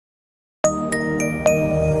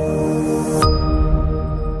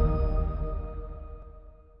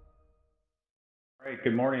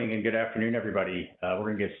Great. Good morning and good afternoon, everybody. We're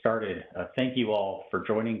going to get started. Thank you all for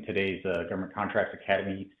joining today's Government Contracts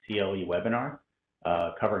Academy CLE webinar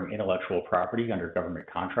covering intellectual property under government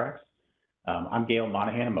contracts. I'm Gail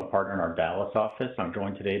Monahan. I'm a partner in our Dallas office. I'm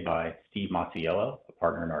joined today by Steve Maciello, a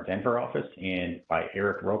partner in our Denver office, and by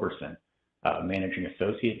Eric Roberson, managing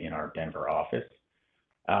associate in our Denver office.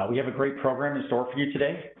 We have a great program in store for you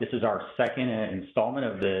today. This is our second installment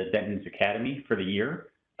of the Denton's Academy for the year.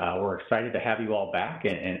 We're excited to have you all back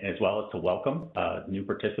and as well as to welcome new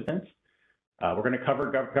participants. We're going to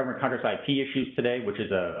cover government contracts IP issues today, which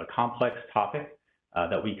is a complex topic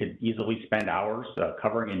that we could easily spend hours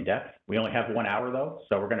covering in depth. We only have 1 hour though,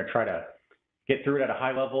 so we're going to try to get through it at a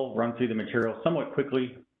high level, run through the material somewhat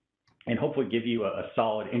quickly, and hopefully give you a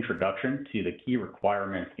solid introduction to the key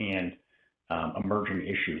requirements and emerging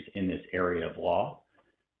issues in this area of law.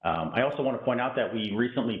 I also want to point out that we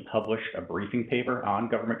recently published a briefing paper on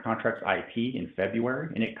government contracts IP in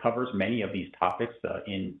February, and it covers many of these topics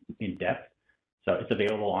in depth. So it's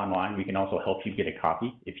available online. We can also help you get a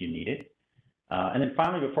copy if you need it. And then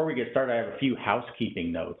finally, before we get started, I have a few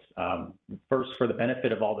housekeeping notes. First, for the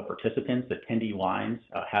benefit of all the participants, attendee lines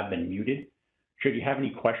have been muted. Should you have any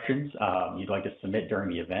questions you'd like to submit during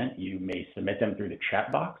the event, you may submit them through the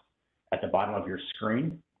chat box at the bottom of your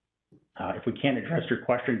screen. If we can't address your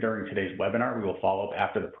question during today's webinar, we will follow up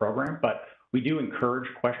after the program, but we do encourage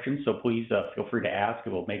questions, so please feel free to ask.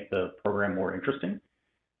 It will make the program more interesting.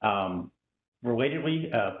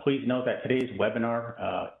 Relatedly, please note that today's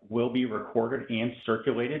webinar will be recorded and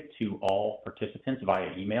circulated to all participants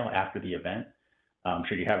via email after the event.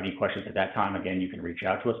 Should you have any questions at that time, again, you can reach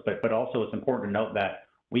out to us, but also it's important to note that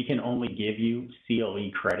we can only give you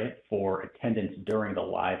CLE credit for attendance during the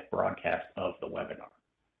live broadcast of the webinar.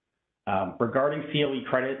 Regarding CLE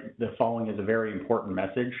credit, the following is a very important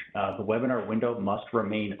message. The webinar window must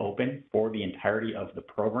remain open for the entirety of the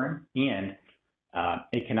program, and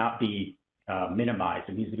it cannot be minimized.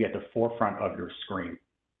 It needs to be at the forefront of your screen.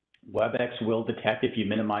 WebEx will detect if you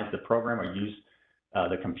minimize the program or use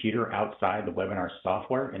the computer outside the webinar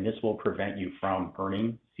software, and this will prevent you from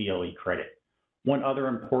earning CLE credit. One other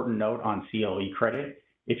important note on CLE credit,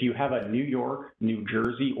 if you have a New York, New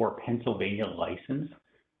Jersey, or Pennsylvania license,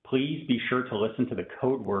 please be sure to listen to the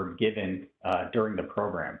code word given during the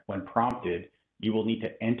program. When prompted, you will need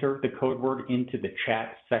to enter the code word into the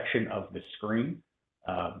chat section of the screen.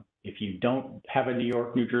 If you don't have a New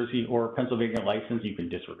York, New Jersey, or Pennsylvania license, you can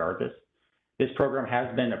disregard this. This program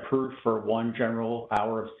has been approved for 1 general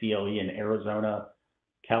hour of CLE in Arizona,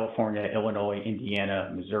 California, Illinois,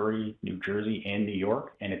 Indiana, Missouri, New Jersey, and New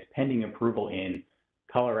York, and it's pending approval in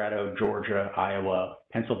Colorado, Georgia, Iowa,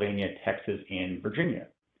 Pennsylvania, Texas, and Virginia.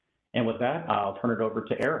 And with that, I'll turn it over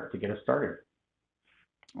to Eric to get us started.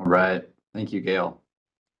 All right. Thank you, Gail.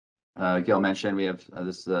 Gail mentioned we have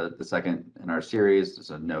this is the second in our series.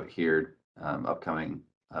 There's a note here, upcoming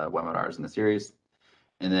webinars in the series.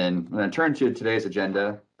 And then I'm going to turn to today's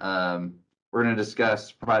agenda. We're going to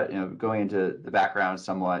discuss, going into the background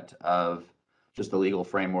somewhat of just the legal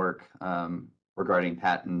framework regarding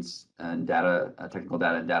patents and data, technical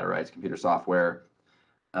data and data rights, computer software.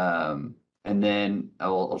 And then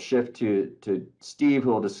I'll shift to Steve, who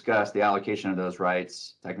will discuss the allocation of those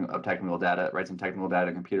rights, technical data, rights and technical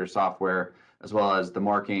data, computer software, as well as the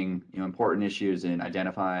marking, important issues in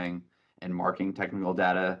identifying and marking technical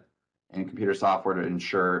data and computer software to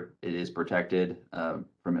ensure it is protected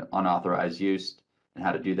from unauthorized use and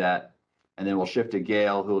how to do that. And then we'll shift to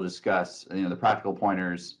Gail, who will discuss, the practical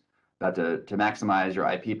pointers about to maximize your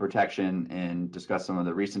IP protection and discuss some of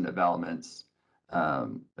the recent developments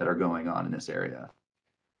that are going on in this area.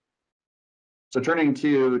 So turning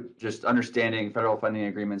to just understanding federal funding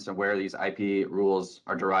agreements and where these IP rules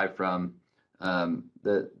are derived from,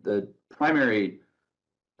 the primary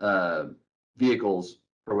vehicles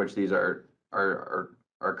for which these are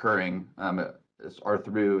occurring are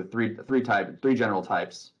through three general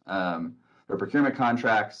types. They're procurement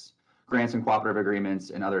contracts, grants and cooperative agreements,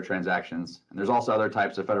 and other transactions. And there's also other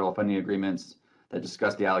types of federal funding agreements that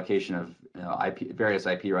discuss the allocation of various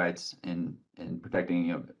IP rights in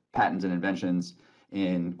protecting patents and inventions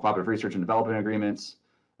in cooperative research and development agreements,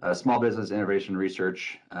 small business innovation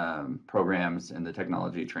research programs, and the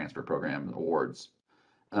technology transfer program awards.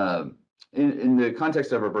 In the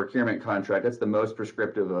context of a procurement contract, that's the most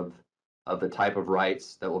prescriptive of the type of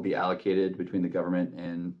rights that will be allocated between the government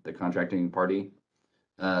and the contracting party.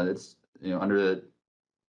 That's under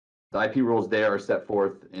the IP rules there are set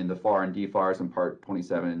forth in the FAR and DFARs in Part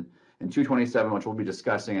 27 and 227, which we'll be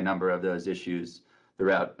discussing a number of those issues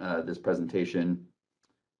throughout this presentation.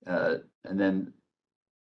 And then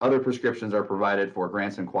Other prescriptions are provided for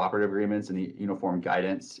grants and cooperative agreements in the uniform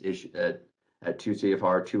guidance issued at 2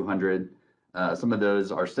 CFR 200. Some of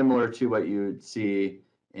those are similar to what you'd see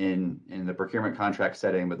in the procurement contract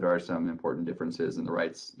setting, but there are some important differences in the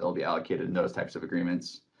rights that will be allocated in those types of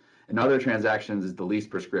agreements. And other transactions is the least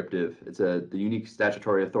prescriptive. It's the unique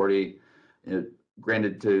statutory authority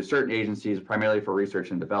granted to certain agencies, primarily for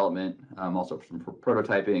research and development, also for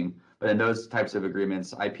prototyping. But in those types of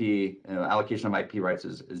agreements, allocation of IP rights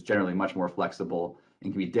is generally much more flexible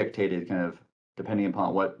and can be dictated kind of depending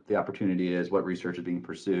upon what the opportunity is, what research is being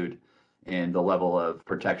pursued, and the level of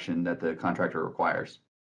protection that the contractor requires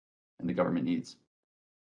and the government needs.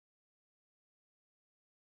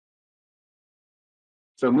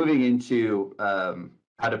 So moving into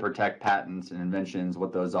how to protect patents and inventions,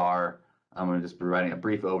 what those are, I'm going to just be providing a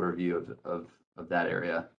brief overview of that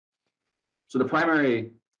area. So the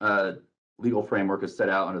primary legal framework is set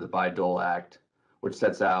out under the Bayh-Dole Act, which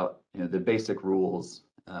sets out the basic rules,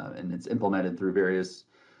 and it's implemented through various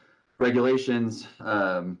regulations,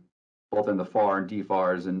 both in the FAR and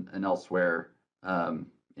DFARS and elsewhere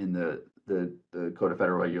in the Code of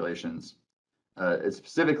Federal Regulations.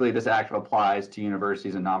 Specifically, this act applies to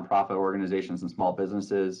universities and nonprofit organizations and small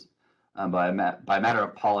businesses. By matter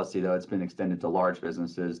of policy, though, it's been extended to large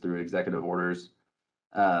businesses through executive orders,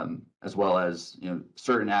 as well as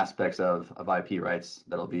certain aspects of IP rights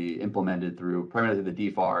that'll be implemented through primarily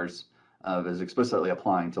the DFARS, is explicitly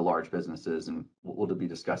applying to large businesses, and we'll be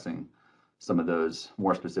discussing some of those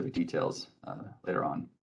more specific details later on.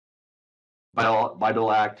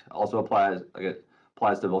 Bayh-Dole Act also applies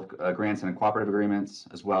to both grants and cooperative agreements,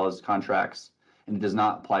 as well as contracts, and it does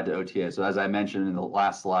not apply to OTA. So as I mentioned in the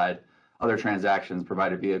last slide, other transactions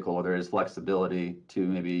provide a vehicle where there is flexibility to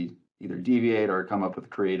maybe either deviate or come up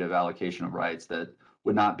with creative allocation of rights that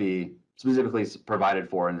would not be specifically provided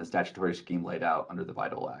for in the statutory scheme laid out under the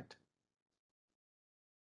Bayh-Dole Act.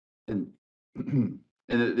 And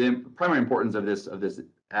the primary importance of this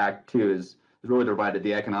act too is really to provide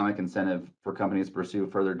the economic incentive for companies to pursue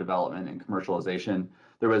further development and commercialization.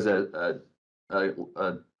 There was a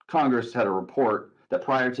Congress had a report that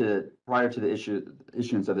prior to the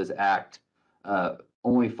issuance of this act,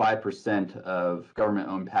 only 5% of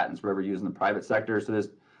government-owned patents were ever used in the private sector. So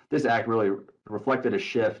this act really reflected a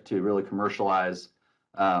shift to really commercialize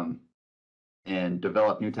and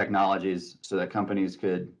develop new technologies so that companies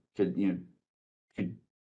could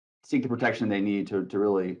seek the protection they need to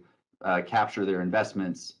really capture their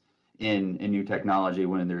investments in new technology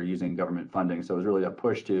when they're using government funding. So it was really a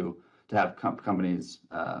push to have companies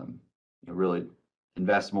really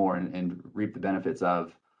invest more and reap the benefits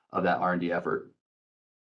of that R&D effort.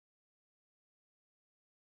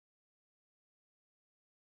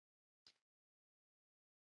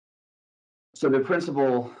 So the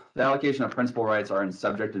allocation of principal rights are in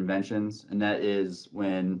subject inventions, and that is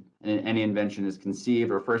when any invention is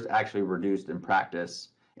conceived or first actually reduced in practice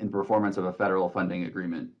in performance of a federal funding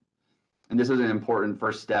agreement. And this is an important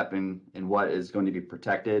first step in what is going to be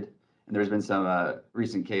protected. And there's been some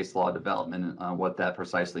recent case law development on what that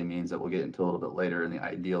precisely means that we'll get into a little bit later in the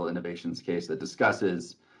Ideal Innovations case that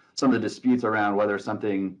discusses some of the disputes around whether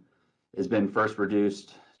something has been first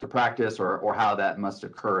reduced to practice or how that must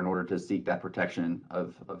occur in order to seek that protection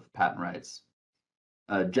of patent rights.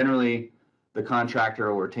 Generally, the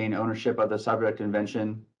contractor will retain ownership of the subject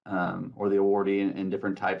invention or the awardee in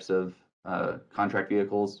different types of contract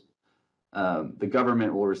vehicles. The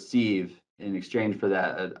government will receive, in exchange for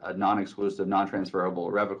that, a non-exclusive, non-transferable,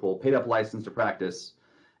 irrevocable, paid-up license to practice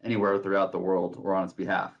anywhere throughout the world or on its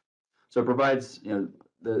behalf. So it provides,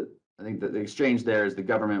 I think the exchange there is the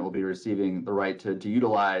government will be receiving the right to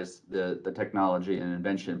utilize the technology and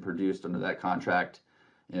invention produced under that contract,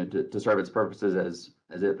 to serve its purposes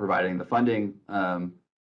as it providing the funding, at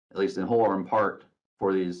least in whole or in part,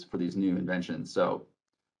 for these new inventions. So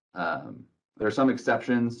there are some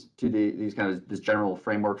exceptions to this general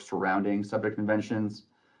framework surrounding subject inventions.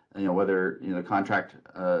 Whether the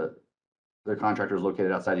contractor is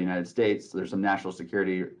located outside the United States, there's some national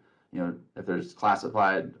security. If there's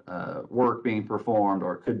classified work being performed,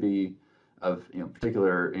 or it could be of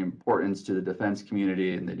particular importance to the defense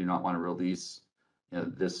community, and they do not want to release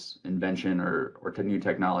this invention or new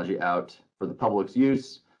technology out for the public's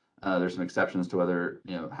use. There's some exceptions to whether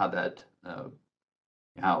how that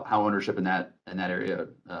how ownership in that area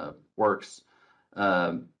works.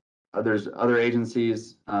 There's other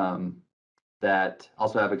agencies that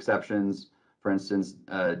also have exceptions. For instance,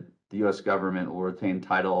 the U.S. government will retain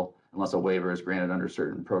title unless a waiver is granted under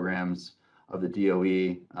certain programs of the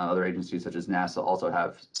DOE. Other agencies such as NASA also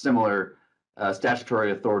have similar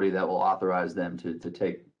statutory authority that will authorize them to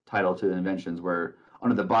take title to the inventions where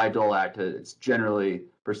under the Bayh-Dole Act, it's generally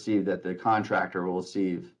perceived that the contractor will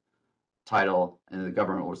receive title and the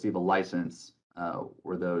government will receive a license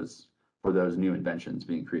for those new inventions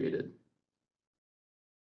being created.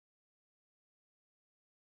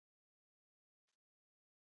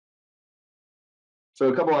 So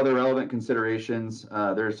a couple other relevant considerations.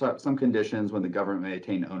 There's some conditions when the government may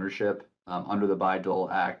attain ownership under the Bayh-Dole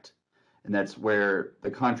Act, and that's where the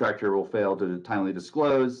contractor will fail to timely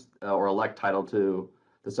disclose or elect title to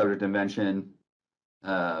the subject invention,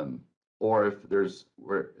 or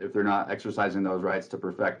if they're not exercising those rights to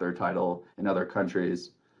perfect their title in other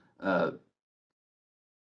countries, the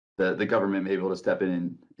government may be able to step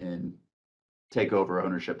in and take over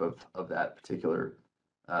ownership of that particular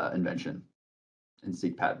invention and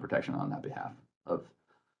seek patent protection on that behalf of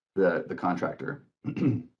the contractor.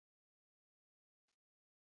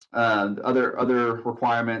 Other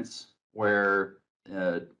requirements where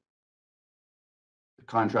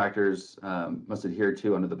contractors must adhere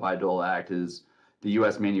to under the Bayh-Dole Act is the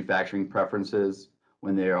U.S. manufacturing preferences.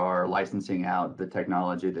 When they are licensing out the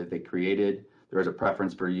technology that they created, there is a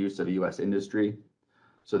preference for use of U.S. industry.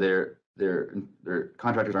 So their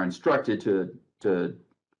contractors are instructed to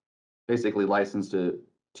basically license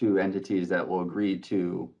to entities that will agree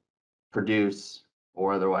to produce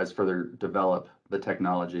or otherwise further develop the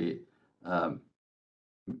technology,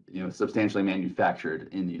 substantially manufactured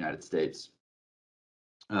in the United States.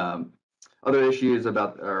 Other issues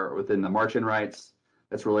are within the march-in rights.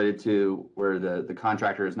 That's related to where the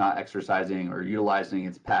contractor is not exercising or utilizing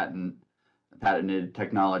its patented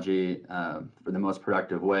technology for the most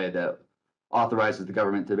productive way that authorizes the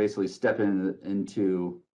government to basically step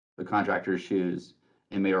into the contractor's shoes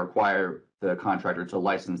and may require the contractor to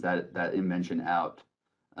license that invention out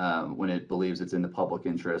when it believes it's in the public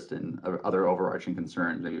interest and other overarching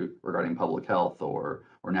concerns, maybe regarding public health or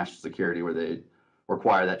national security, where they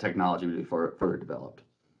require that technology to be further developed.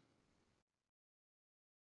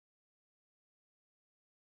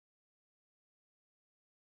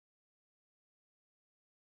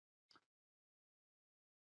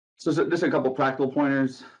 So just a couple practical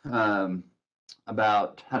pointers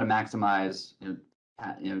about how to maximize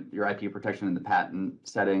your IP protection in the patent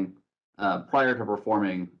setting. Prior to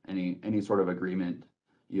performing any sort of agreement,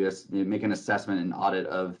 you make an assessment and audit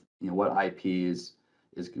of what IPs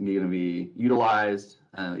is going to be utilized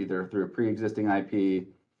either through a pre-existing IP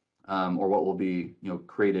or what will be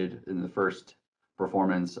created in the first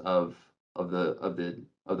performance of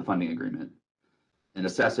the funding agreement, and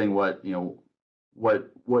assessing what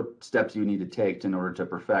steps you need to take in order to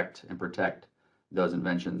perfect and protect those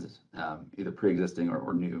inventions, either pre-existing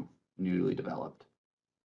or newly developed.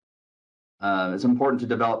 It's important to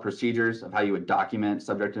develop procedures of how you would document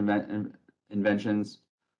subject inventions.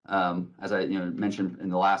 As I mentioned in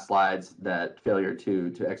the last slides, that failure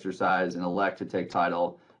to exercise and elect to take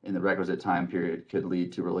title in the requisite time period could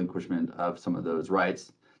lead to relinquishment of some of those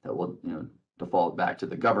rights that will default back to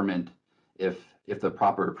the government if the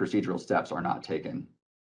proper procedural steps are not taken.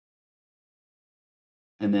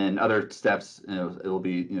 And then other steps, it will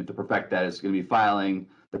be to perfect that is going to be filing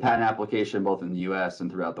the patent application both in the U.S.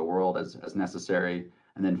 and throughout the world as necessary,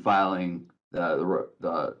 and then filing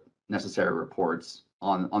the necessary reports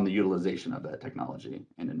on the utilization of that technology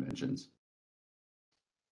and inventions.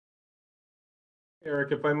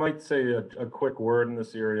 Eric, if I might say a quick word in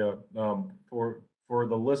this area, for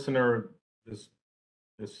the listener,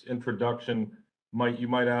 this introduction you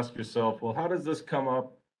might ask yourself, well, how does this come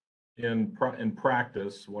up in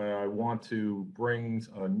practice when I want to bring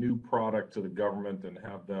a new product to the government and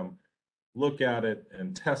have them look at it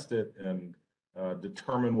and test it and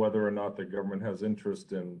determine whether or not the government has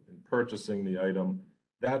interest in purchasing the item?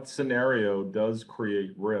 That scenario does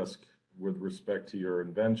create risk with respect to your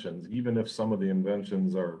inventions, even if some of the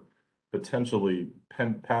inventions are potentially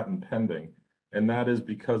patent pending. And that is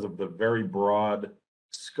because of the very broad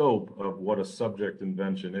scope of what a subject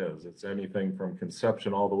invention is. It's anything from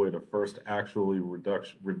conception all the way to first actually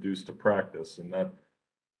reduced to practice. And that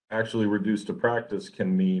actually reduced to practice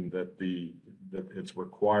can mean that it's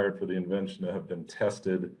required for the invention to have been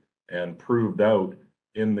tested and proved out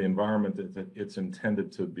in the environment that it's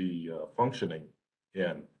intended to be functioning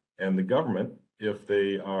in. And the government, if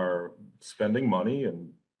they are spending money and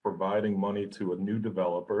providing money to a new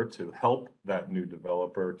developer to help that new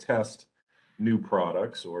developer test new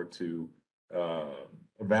products or to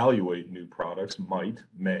evaluate new products,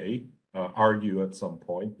 may argue at some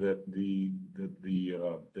point that the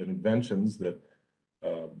inventions that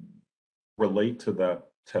relate to that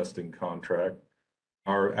testing contract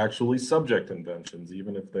are actually subject inventions,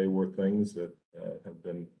 even if they were things that have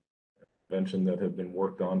been invention that had been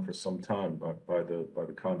worked on for some time by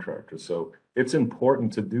the contractor. So it's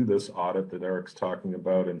important to do this audit that Eric's talking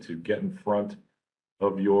about and to get in front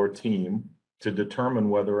of your team to determine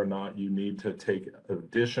whether or not you need to take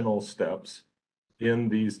additional steps in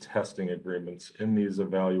these testing agreements, in these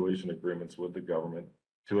evaluation agreements with the government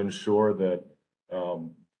to ensure that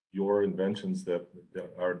your inventions that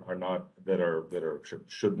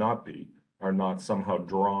should not be are not somehow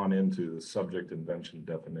drawn into the subject invention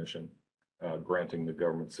definition, granting the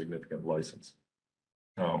government significant license.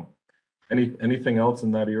 Anything else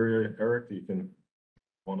in that area, Eric? You can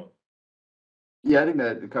want to. Yeah, I think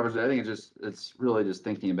that it covers it. I think it's really just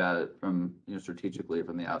thinking about it from, strategically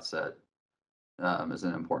from the outset, is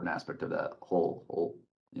an important aspect of that whole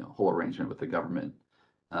arrangement with the government.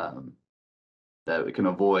 That we can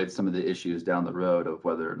avoid some of the issues down the road of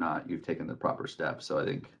whether or not you've taken the proper steps. So I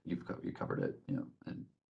think you covered it, and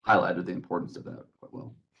highlighted the importance of that quite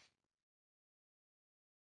well.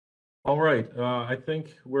 All right, I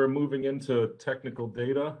think we're moving into technical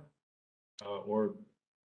data,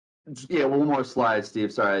 Yeah, one more slide,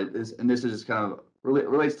 Steve. Sorry, this is just kind of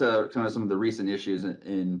relates to kind of some of the recent issues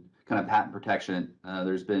in kind of patent protection.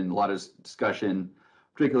 There's been a lot of discussion,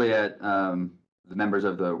 particularly at the members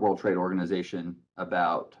of the World Trade Organization,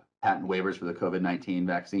 about patent waivers for the COVID-19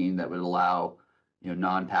 vaccine that would allow,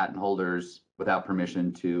 non-patent holders without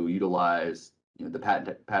permission to utilize, the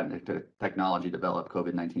patent technology to develop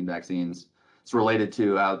COVID-19 vaccines. It's related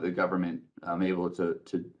to how the government able to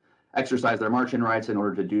exercise their march-in rights in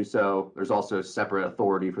order to do so. There's also separate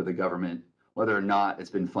authority for the government, whether or not it's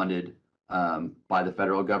been funded by the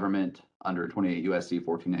federal government under 28 USC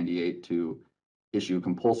 1498 to issue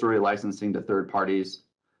compulsory licensing to third parties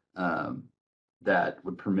that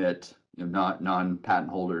would permit non-patent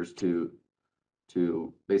holders to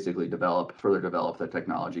basically further develop the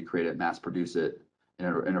technology, create it, mass produce it in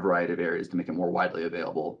a variety of areas to make it more widely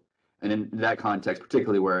available. And in that context,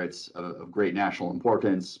 particularly where it's of great national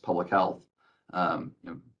importance, public health,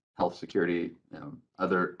 health security,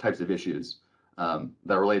 other types of issues that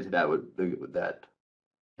are related to that that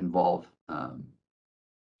involve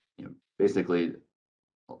basically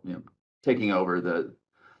taking over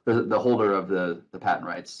the holder of the patent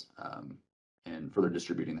rights and further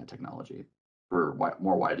distributing that technology for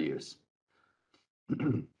more wide use.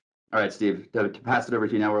 All right, Steve, to pass it over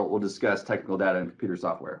to you now, we'll discuss technical data and computer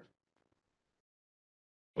software.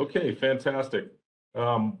 Okay, fantastic.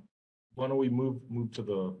 Why don't we move to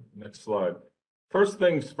the next slide? First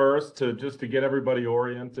things first, to get everybody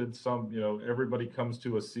oriented. Everybody comes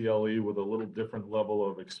to a CLE with a little different level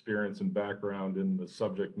of experience and background in the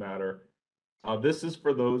subject matter. This is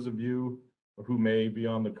for those of you who may be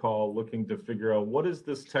on the call looking to figure out, what is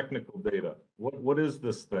this technical data? What is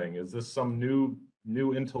this thing? Is this some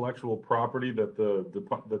new intellectual property that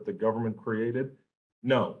the government created?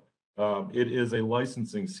 No. It is a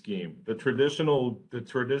licensing scheme. The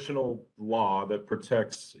traditional law that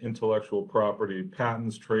protects intellectual property,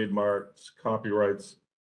 patents, trademarks, copyrights,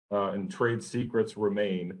 and trade secrets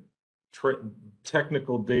remain.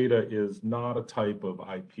 Technical data is not a type of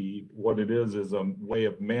IP. What it is a way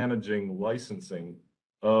of managing licensing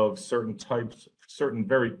of certain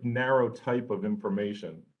very narrow type of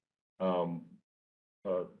information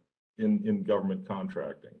in government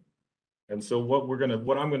contracting. And so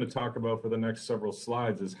what I'm going to talk about for the next several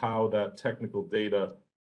slides is how that technical data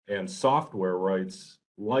and software rights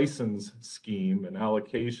license scheme and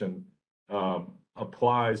allocation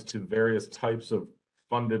applies to various types of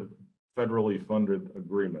federally funded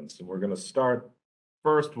agreements. And we're going to start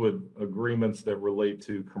first with agreements that relate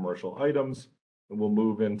to commercial items, and we'll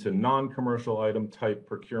move into non-commercial item type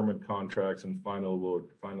procurement contracts, and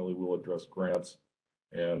finally we'll address grants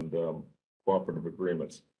and cooperative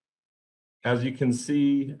agreements. As you can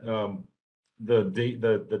see,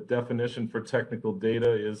 the definition for technical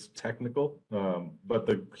data is technical, but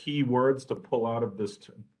the key words to pull out of this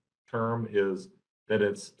term is that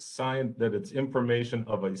it's information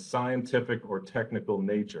of a scientific or technical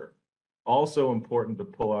nature. Also important to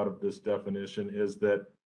pull out of this definition is that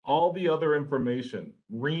all the other information,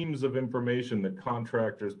 reams of information that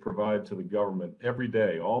contractors provide to the government every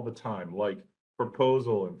day, all the time, like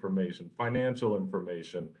proposal information, financial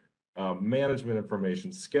information, management information,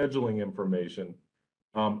 scheduling information,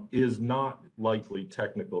 is not likely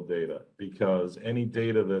technical data, because any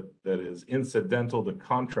data that is incidental to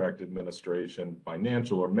contract administration,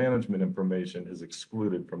 financial or management information, is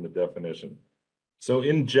excluded from the definition. So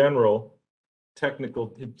in general,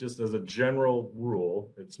 technical, just as a general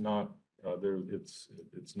rule, it's not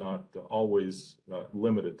always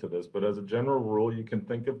limited to this, but as a general rule, you can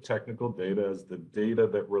think of technical data as the data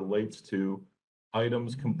that relates to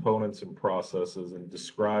items, components, and processes, and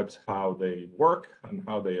describes how they work and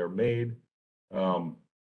how they are made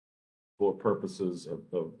for purposes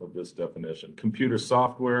of this definition. Computer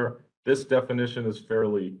software, this definition is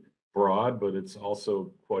fairly broad, but it's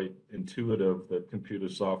also quite intuitive that computer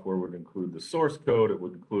software would include the source code. It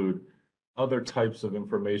would include other types of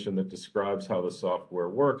information that describes how the software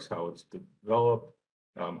works, how it's developed,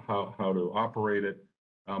 how to operate it.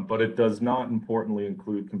 But it does not importantly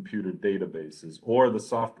include computer databases or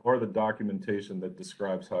the documentation that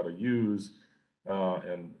describes how to use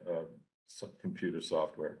computer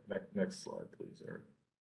software. Next slide, please, Eric.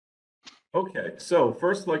 Okay, so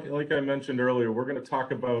first, like I mentioned earlier, we're going to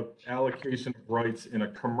talk about allocation of rights in a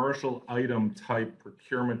commercial item type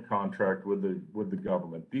procurement contract with the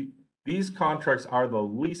government. These contracts are the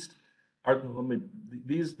least.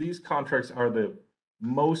 These contracts are the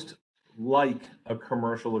most like a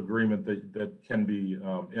commercial agreement that can be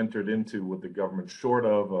entered into with the government, short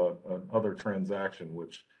of another transaction,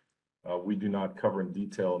 which we do not cover in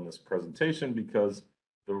detail in this presentation because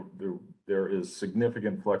there is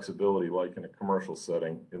significant flexibility, like in a commercial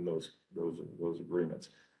setting, in those agreements.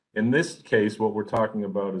 In this case, what we're talking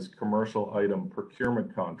about is commercial item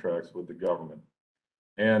procurement contracts with the government.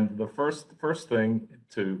 And the first thing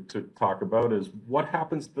to talk about is what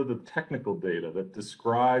happens to the technical data that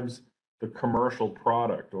describes the commercial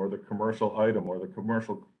product or the commercial item or the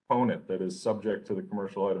commercial component that is subject to the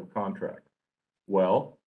commercial item contract.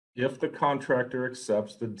 Well, if the contractor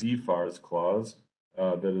accepts the DFARS clause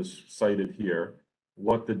that is cited here,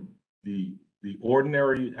 what the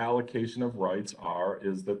ordinary allocation of rights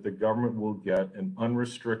is that the government will get an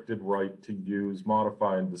unrestricted right to use,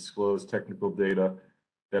 modify, and disclose technical data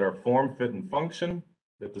that are form, fit, and function,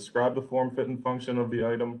 that describe the form, fit, and function of the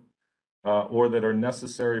item, or that are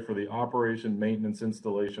necessary for the operation, maintenance,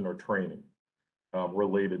 installation, or training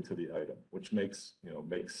related to the item, which makes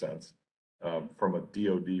sense from a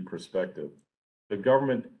DoD perspective. The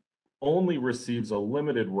government only receives a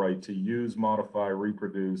limited right to use, modify,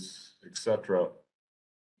 reproduce, etc.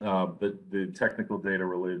 The technical data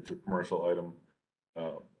related to a commercial item,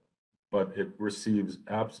 but it receives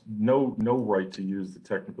no right to use the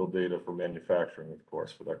technical data for manufacturing, of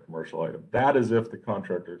course, for that commercial item. That is if the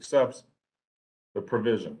contractor accepts the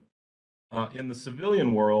provision. In the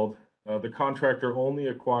civilian world, the contractor only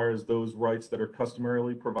acquires those rights that are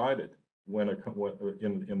customarily provided when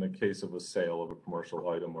in the case of a sale of a commercial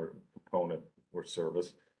item or component or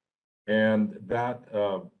service, and that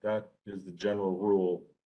is the general rule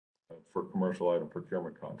for commercial item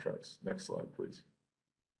procurement contracts. Next slide, please.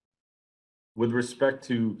 With respect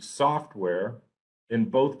to software, in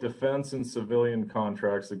both defense and civilian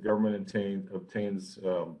contracts, the government obtains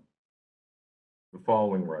the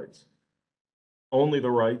following rights. Only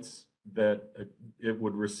the rights that it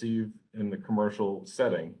would receive in the commercial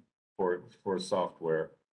setting for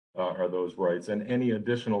software are those rights, and any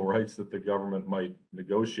additional rights that the government might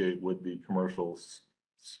negotiate with the commercial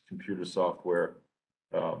computer software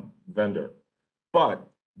vendor. But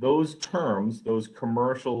those terms, those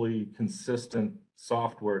commercially consistent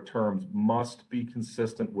software terms, must be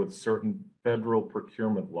consistent with certain federal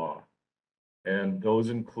procurement law. And those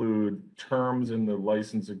include terms in the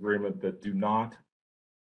license agreement that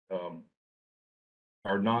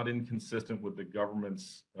are not inconsistent with the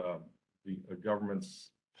government's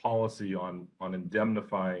policy on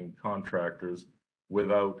indemnifying contractors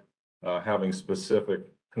without having specific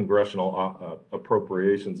congressional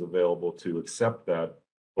appropriations available to accept that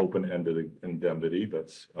open-ended indemnity.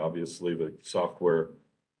 That's obviously the software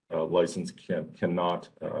license cannot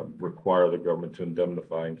require the government to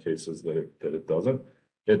indemnify in cases that it doesn't.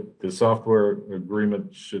 The software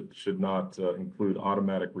agreement should not include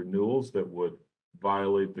automatic renewals that would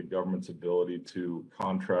violate the government's ability to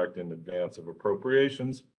contract in advance of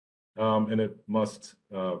appropriations, and it must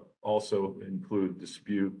also include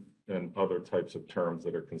dispute and other types of terms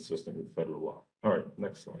that are consistent with federal law. All right,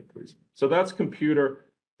 next slide, please. So that's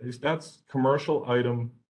commercial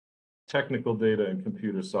item, technical data, and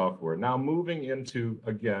computer software. Now moving into,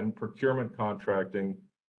 again, procurement contracting,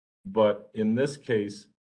 but in this case,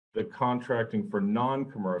 the contracting for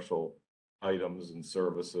non-commercial items and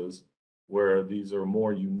services, where these are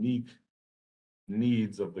more unique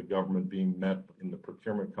needs of the government being met in the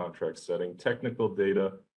procurement contract setting. Technical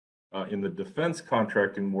data in the defense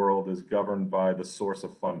contracting world is governed by the source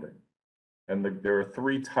of funding. And there are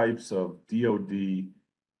three types of DoD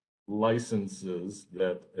licenses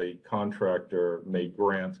that a contractor may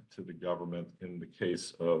grant to the government in the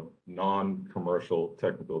case of non-commercial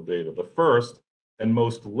technical data. The first and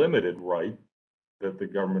most limited right that the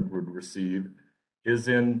government would receive is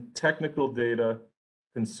in technical data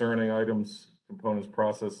concerning items components,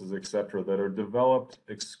 processes, et cetera, that are developed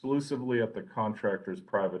exclusively at the contractor's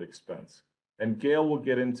private expense. And Gail will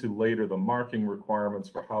get into later the marking requirements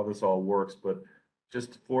for how this all works, but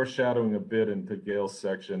just foreshadowing a bit into Gail's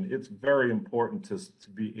section, it's very important to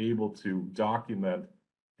be able to document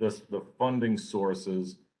the funding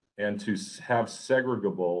sources and to have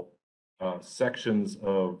segregable sections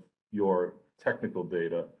of your technical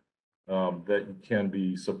data that can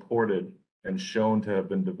be supported and shown to have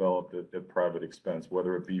been developed at private expense,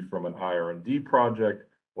 whether it be from an IR&D project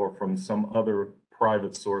or from some other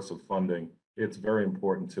private source of funding. It's very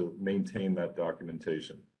important to maintain that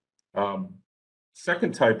documentation.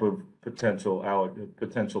 Second type of potential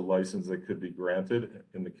license that could be granted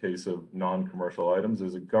in the case of non-commercial items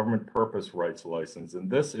is a government purpose rights license.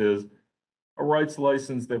 And this is a rights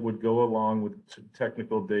license that would go along with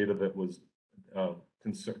technical data that was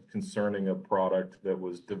concerning a product that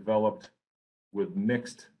was developed with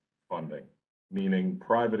mixed funding, meaning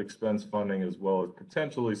private expense funding as well as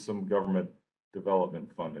potentially some government development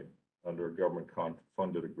funding under a government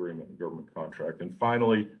funded agreement, government contract. And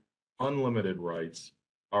finally, unlimited rights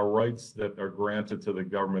are rights that are granted to the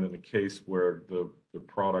government in the case where the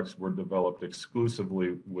products were developed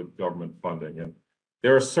exclusively with government funding. And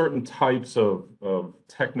there are certain types of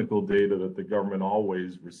technical data that the government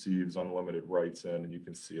always receives unlimited rights in, and you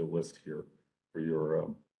can see a list here for your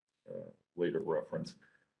later reference.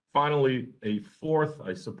 Finally, a fourth,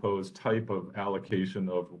 I suppose, type of allocation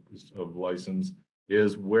of license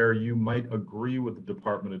is where you might agree with the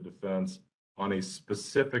Department of Defense on a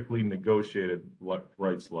specifically negotiated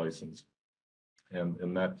rights license. And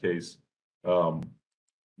in that case,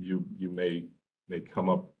 you may come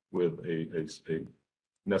up with a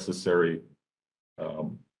necessary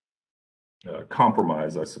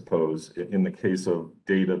compromise, I suppose, in the case of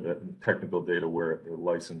technical data where the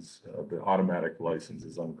license, the automatic license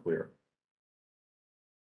is unclear.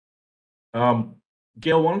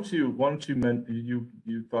 Gail, why don't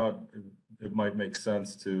you thought it might make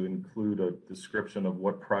sense to include a description of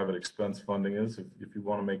what private expense funding is. If you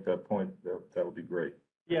want to make that point, that would be great.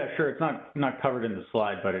 Yeah, sure. It's not covered in the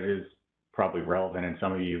slide, but it is probably relevant, and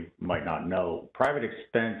some of you might not know. Private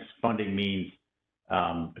expense funding means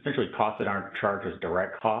essentially costs that aren't charged as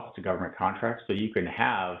direct costs to government contracts. So you can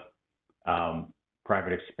have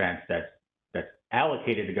private expense that's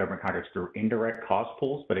allocated to government contracts through indirect cost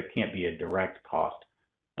pools, but it can't be a direct cost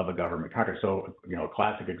of a government contract. So, a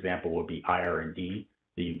classic example would be IR&D.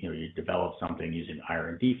 You develop something using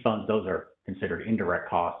IR&D funds. Those are considered indirect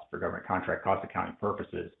costs for government contract cost accounting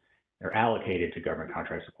purposes. They're allocated to government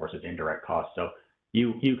contracts, of course, as indirect costs. So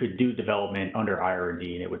you could do development under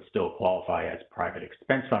IR&D and it would still qualify as private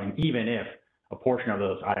expense funding, even if a portion of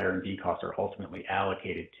those IR&D costs are ultimately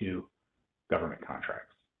allocated to government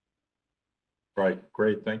contracts. Right.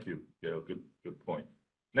 Great. Thank you, Gail. Good point.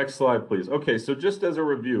 Next slide, please. Okay, so just as a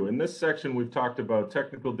review, in this section, we've talked about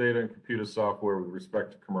technical data and computer software with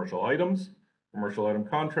respect to commercial items, commercial item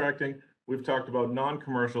contracting. We've talked about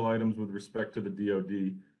non-commercial items with respect to the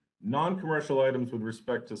DoD. Non-commercial items with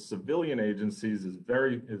respect to civilian agencies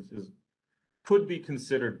could be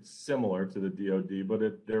considered similar to the DoD, but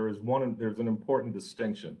there's an important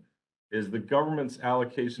distinction. Is the government's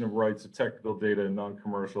allocation of rights to technical data and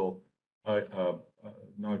non-commercial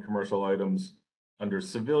items under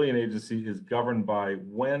civilian agency is governed by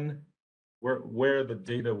where the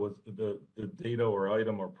data the data or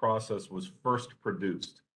item or process was first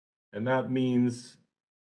produced. And that means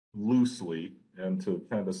loosely, and to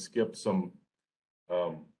kind of skip some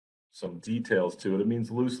details to it, it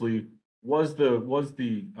means loosely, was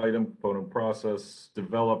the item component process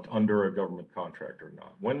developed under a government contract or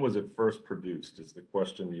not? When was it first produced is the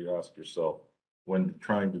question you ask yourself when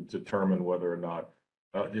trying to determine whether or not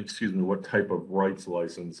what type of rights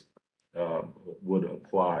license would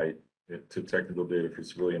apply to technical data for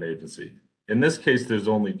civilian agency. In this case, there's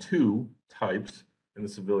only two types in the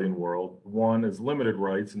civilian world. One is limited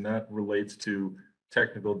rights, and that relates to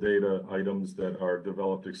technical data items that are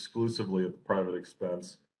developed exclusively at the private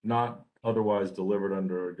expense, not otherwise delivered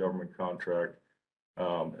under a government contract,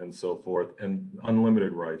 and so forth. And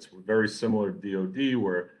unlimited rights, very similar to DoD,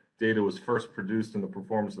 where data was first produced in the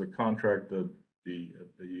performance of the contract. The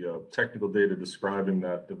technical data describing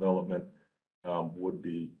that development would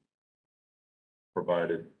be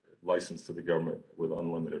provided, licensed to the government with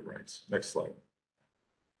unlimited rights. Next slide.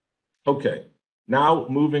 Okay, now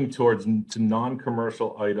moving to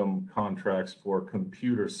non-commercial item contracts for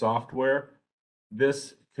computer software.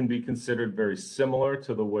 This can be considered very similar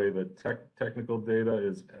to the way that technical data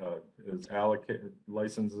is allocated,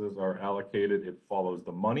 licenses are allocated. It follows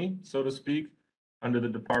the money, so to speak, under the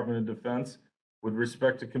Department of Defense. With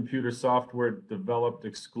respect to computer software developed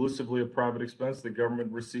exclusively at private expense, the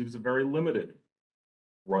government receives a very limited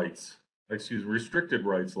restricted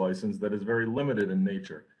rights license that is very limited in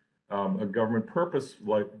nature. A government purpose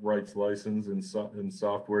rights license in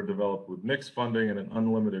software developed with mixed funding, and an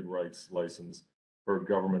unlimited rights license for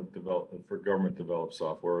government developed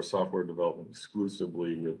software, or software development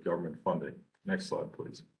exclusively with government funding. Next slide,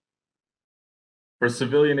 please. For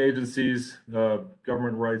civilian agencies,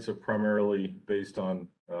 government rights are primarily based on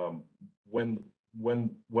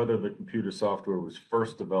whether the computer software was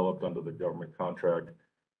first developed under the government contract.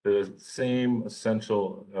 The same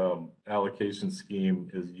essential allocation scheme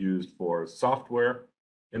is used for software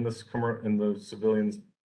in the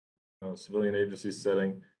civilian agency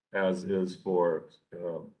setting, as is for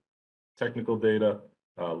technical data,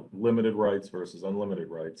 limited rights versus unlimited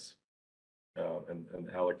rights, and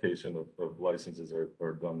allocation of licenses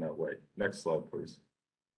are done that way. Next slide, please.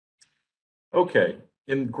 Okay,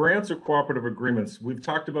 in grants or cooperative agreements, we've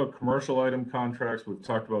talked about commercial item contracts, we've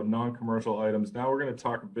talked about non-commercial items. Now we're going to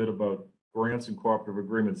talk a bit about grants and cooperative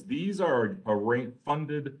agreements. These are federally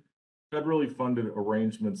funded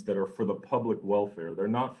arrangements that are for the public welfare. They're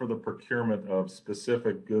not for the procurement of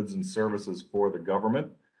specific goods and services for the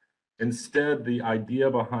government. Instead, the idea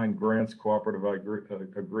behind grants, cooperative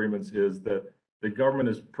agreements is that the government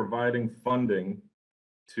is providing funding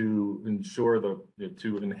to ensure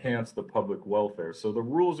to enhance the public welfare. So the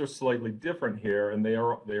rules are slightly different here, and they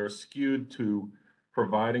are skewed to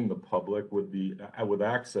providing the public with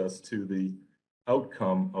access to the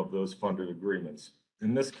outcome of those funded agreements.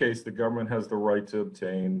 In this case, the government has the right to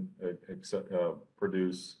obtain,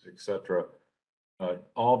 produce, etc.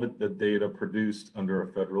 All the data produced under a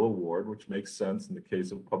federal award, which makes sense in the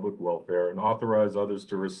case of public welfare, and authorize others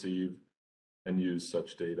to receive and use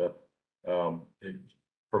such data. It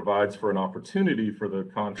provides for an opportunity for the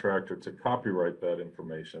contractor to copyright that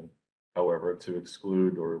information, however, to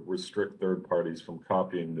exclude or restrict third parties from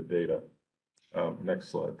copying the data. Next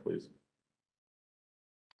slide, please.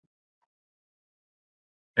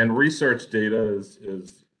 And research data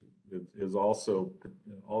is also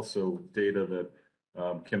data that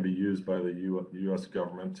can be used by the U.S.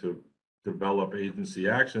 government to develop agency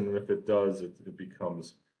action, and if it does, it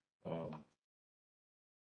becomes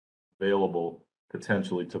available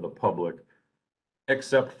potentially to the public,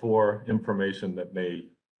 except for information that may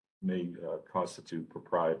constitute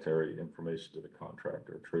proprietary information to the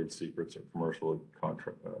contractor, trade secrets, or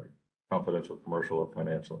confidential commercial or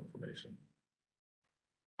financial information.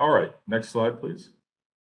 All right, next slide, please.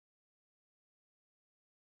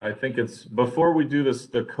 I think it's, before we do this,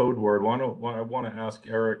 the code word, I want to ask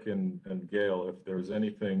Eric and Gail if there's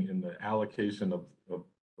anything in the allocation of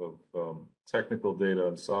technical data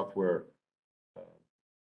and software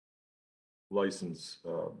license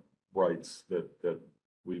rights that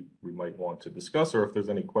we might want to discuss, or if there's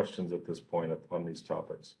any questions at this point on these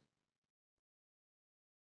topics.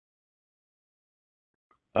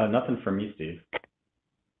 Nothing from me, Steve.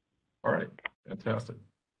 All right, fantastic.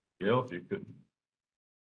 Gail, if you could.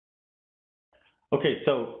 Okay,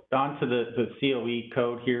 so on to the COE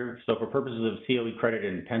code here. So for purposes of COE credit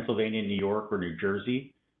in Pennsylvania, New York, or New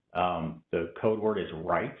Jersey, the code word is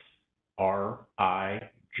rights, R-I-G-H-T-S,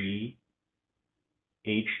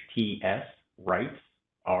 rights,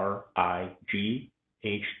 R-I-G-H-T-S.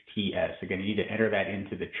 Again, you need to enter that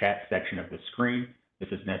into the chat section of the screen. This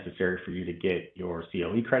is necessary for you to get your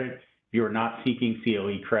COE credit. If you are not seeking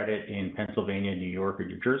COE credit in Pennsylvania, New York, or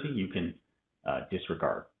New Jersey, you can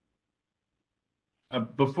disregard.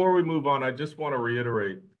 Before we move on, I just want to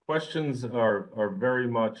reiterate, questions are very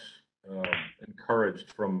much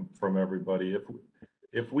encouraged from everybody.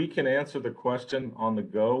 If we can answer the question on the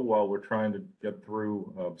go while we're trying to get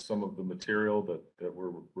through some of the material that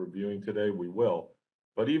we're reviewing today, we will.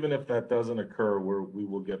 But even if that doesn't occur, we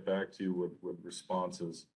will get back to you with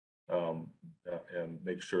responses and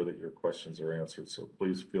make sure that your questions are answered. So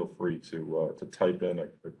please feel free to type in a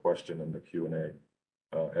question in the Q&A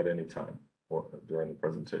at any time or during the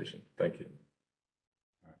presentation. Thank you.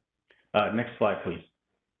 Next slide, please.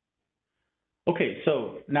 Okay,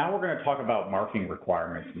 so now we're going to talk about marking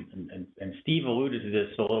requirements, and Steve alluded to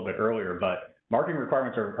this a little bit earlier, but marking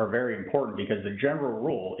requirements are very important because the general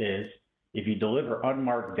rule is if you deliver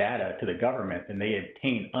unmarked data to the government, then they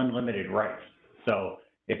obtain unlimited rights. So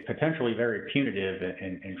it's potentially very punitive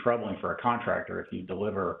and troubling for a contractor if you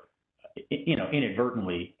deliver,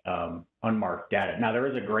 inadvertently unmarked data. Now there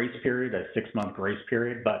is a grace period, a 6-month grace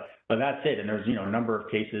period, but that's it. And there's a number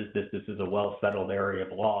of cases. This is a well settled area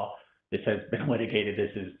of law. This has been litigated.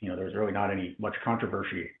 This is there's really not any much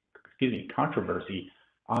controversy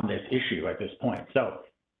on this issue at this point. So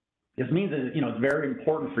This means that, it's very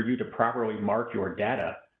important for you to properly mark your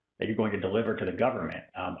data that you're going to deliver to the government.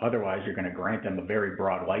 Otherwise, you're going to grant them a very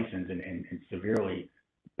broad license and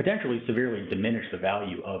potentially severely diminish the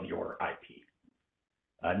value of your IP.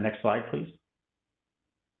 Next slide, please.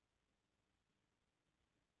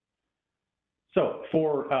 So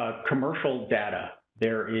for commercial data,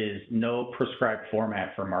 there is no prescribed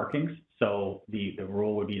format for markings. So the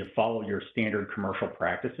rule would be to follow your standard commercial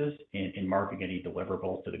practices in marking any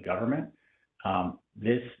deliverables to the government.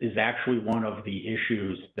 This is actually one of the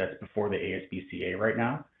issues that's before the ASPCA right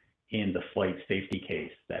now in the flight safety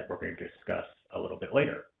case that we're going to discuss a little bit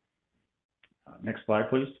later. Next slide,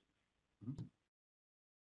 please.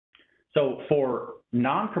 So for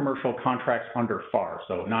non-commercial contracts under FAR,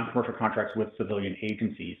 so non-commercial contracts with civilian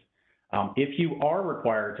agencies, if you are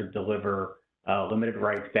required to deliver limited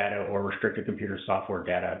rights data or restricted computer software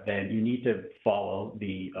data, then you need to follow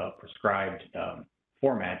the prescribed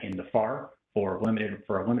format in the FAR for a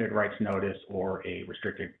limited rights notice or a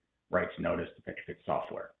restricted rights notice if it's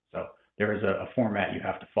software. So there is a format you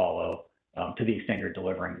have to follow to the extent you're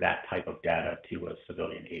delivering that type of data to a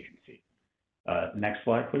civilian agency. Next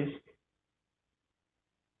slide, please.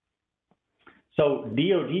 So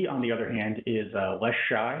DoD, on the other hand, is less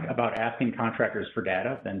shy about asking contractors for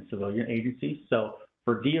data than civilian agencies. So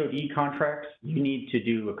for DoD contracts, you need to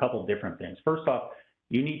do a couple different things. First off,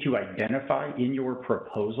 you need to identify in your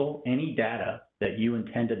proposal any data that you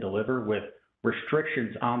intend to deliver with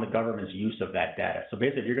restrictions on the government's use of that data. So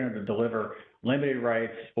basically, if you're going to deliver limited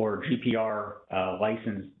rights or GPR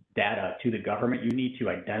licensed data to the government, you need to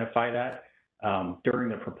identify that during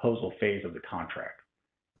the proposal phase of the contract.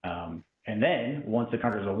 And then once the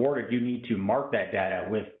contract is awarded, you need to mark that data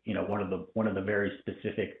with, one of the very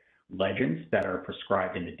specific legends that are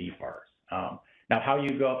prescribed in the DFARS. Now,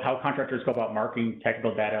 how contractors go about marking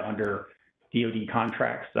technical data under DoD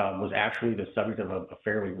contracts was actually the subject of a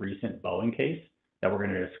fairly recent Boeing case that we're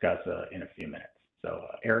going to discuss in a few minutes. So,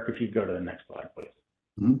 Eric, if you go to the next slide, please.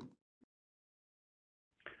 Mm-hmm.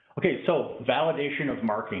 Okay, so validation of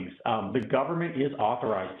markings. The government is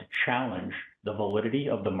authorized to challenge the validity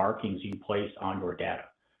of the markings you place on your data.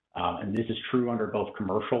 And this is true under both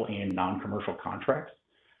commercial and non-commercial contracts.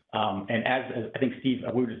 And as I think Steve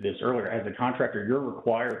alluded to this earlier, as a contractor, you're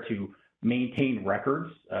required to maintain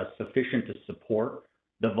records sufficient to support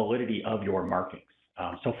the validity of your markings.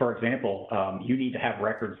 So for example, you need to have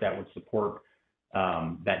records that would support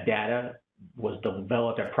that data was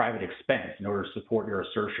developed at private expense in order to support your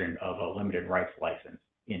assertion of a limited rights license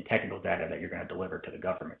in technical data that you're going to deliver to the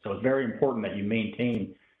government. So it's very important that you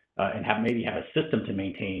maintain and maybe have a system to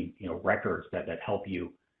maintain, records that help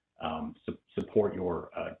you support your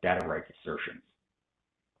data rights assertions.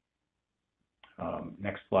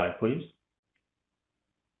 Next slide, please.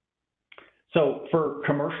 So for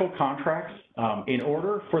commercial contracts, in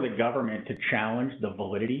order for the government to challenge the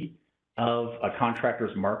validity of a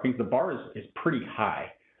contractor's markings, the bar is pretty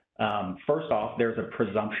high. First off, there's a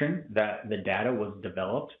presumption that the data was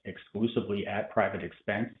developed exclusively at private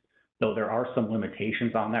expense, though there are some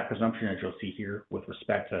limitations on that presumption, as you'll see here, with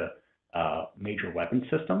respect to major weapon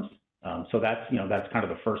systems. So that's kind of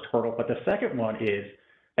the first hurdle. But the second one is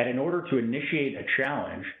that in order to initiate a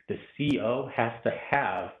challenge, the CO has to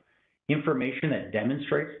have information that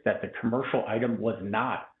demonstrates that the commercial item was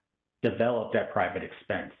not developed at private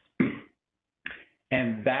expense.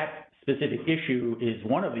 And that specific issue is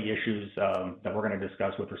one of the issues that we're going to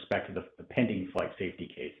discuss with respect to the pending flight safety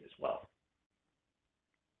case as well.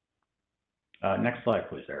 Next slide,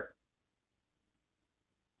 please, Eric.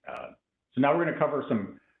 So now we're going to cover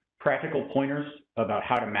some practical pointers about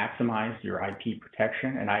how to maximize your IP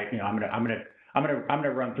protection. And I'm going to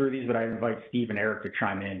run through these, but I invite Steve and Eric to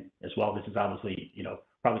chime in as well. This is obviously,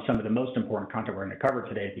 probably some of the most important content we're going to cover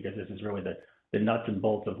today, because this is really the nuts and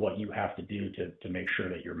bolts of what you have to do to make sure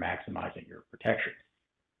that you're maximizing your protection.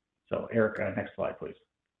 So Eric, next slide, please.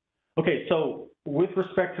 Okay, so with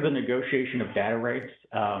respect to the negotiation of data rights,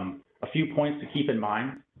 a few points to keep in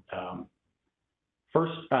mind.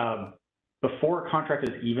 First, before a contract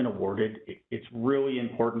is even awarded, it's really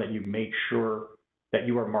important that you make sure that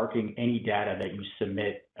you are marking any data that you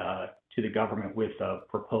submit to the government with a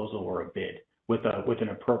proposal or a bid with an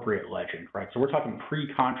appropriate legend, right? So we're talking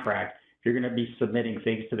pre-contract. If you're going to be submitting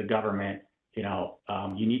things to the government,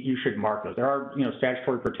 you should mark those. There are,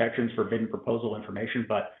 statutory protections for bid and proposal information,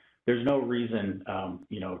 but there's no reason,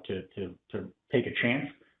 to take a chance.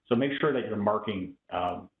 So make sure that you're marking,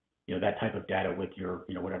 that type of data with your,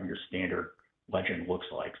 whatever your standard legend looks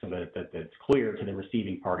like, so that it's clear to the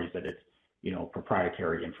receiving parties that it's,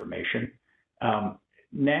 proprietary information.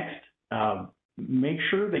 Next, make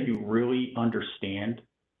sure that you really understand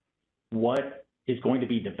what is going to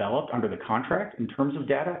be developed under the contract in terms of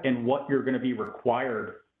data and what you're going to be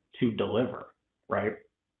required to deliver, right?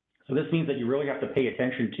 So this means that you really have to pay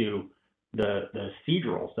attention to the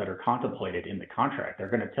procedurals that are contemplated in the contract. They're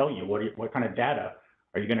going to tell you what kind of data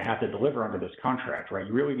are you going to have to deliver under this contract, right?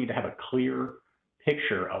 You really need to have a clear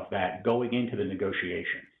picture of that going into the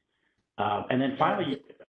negotiations. And then finally,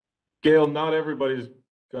 Gail, not everybody's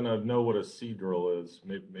gonna know what a CDRL is.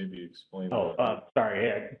 Maybe explain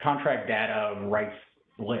that. Contract data rights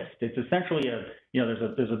list. It's essentially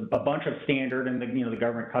there's a bunch of standard, and the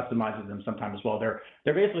government customizes them sometimes as well. They're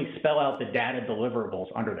basically spell out the data deliverables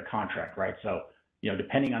under the contract, right? So,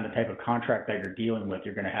 depending on the type of contract that you're dealing with,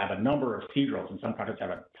 you're going to have a number of CDRLs, and some contracts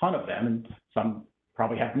have a ton of them, and some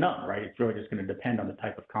probably have none, right? It's really just going to depend on the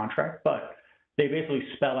type of contract, but they basically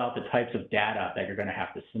spell out the types of data that you're going to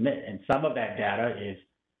have to submit. And some of that data is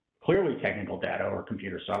clearly technical data or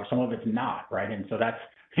computer software. Some of it's not, right? And so that's,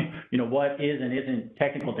 what is and isn't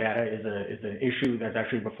technical data is an issue that's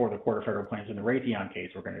actually before the Court of Federal Claims in the Raytheon case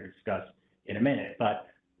we're going to discuss in a minute. But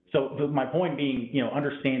so my point being,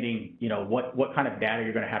 understanding, what kind of data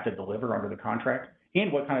you're going to have to deliver under the contract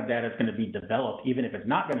and what kind of data is going to be developed, even if it's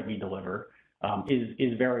not going to be delivered,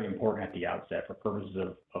 is very important at the outset for purposes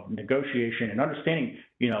of negotiation and understanding,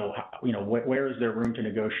 where is there room to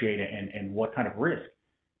negotiate and what kind of risk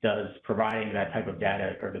does providing that type of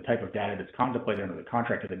data or the type of data that's contemplated under the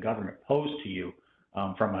contract of the government pose to you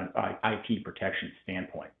from an IP protection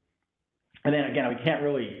standpoint. And then again, we can't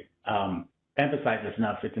really emphasize this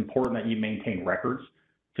enough. It's important that you maintain records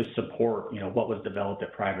to support, what was developed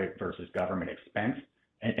at private versus government expense,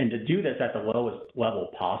 and to do this at the lowest level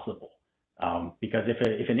possible. Because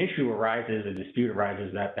if an issue arises, a dispute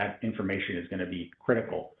arises, that information is going to be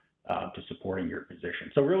critical to supporting your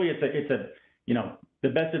position. So really, the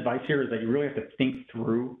best advice here is that you really have to think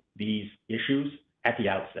through these issues at the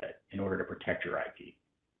outset in order to protect your IP.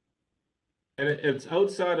 And it's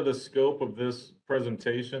outside of the scope of this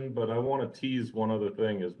presentation, but I want to tease one other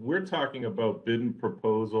thing is we're talking about bid and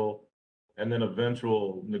proposal and then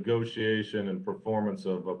eventual negotiation and performance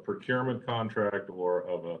of a procurement contract or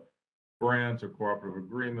of a grant or cooperative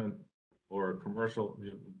agreement or a commercial.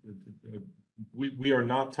 We are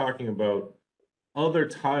not talking about other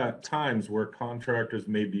times where contractors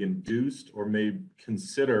may be induced or may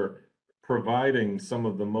consider providing some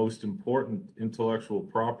of the most important intellectual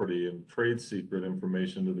property and trade secret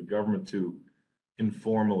information to the government to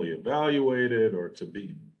informally evaluate it or to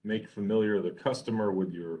make familiar the customer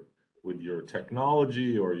with your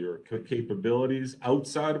technology or your capabilities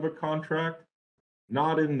outside of a contract.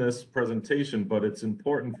 Not in this presentation, but it's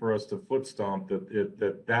important for us to foot stomp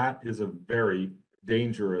that is a very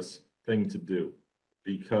dangerous thing to do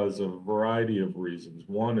because of a variety of reasons.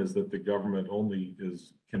 One is that the government only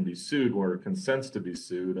can be sued where it consents to be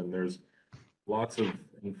sued, and there's lots of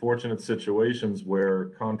unfortunate situations where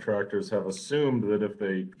contractors have assumed that if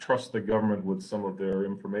they trust the government with some of their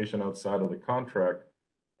information outside of the contract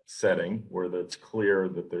setting, where it's clear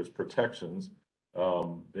that there's protections,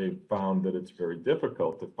 they've found that it's very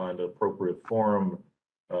difficult to find an appropriate forum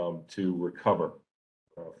to recover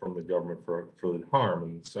from the government for the harm.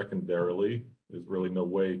 And secondarily, there's really no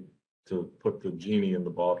way to put the genie in the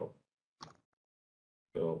bottle.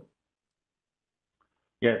 So.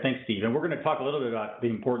 Yeah, thanks, Steve. And we're going to talk a little bit about the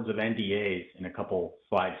importance of NDAs in a couple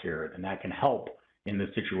slides here, and that can help in the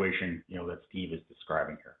situation, that Steve is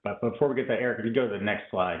describing here. But before we get to Eric, if you go to the next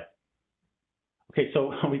slide. Okay,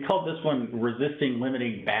 so we called this one resisting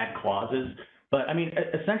limiting bad clauses. But I mean,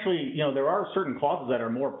 essentially, there are certain clauses that are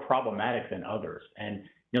more problematic than others. And,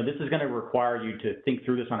 this is going to require you to think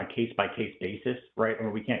through this on a case-by-case basis, right?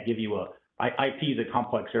 Or we can't give you IP is a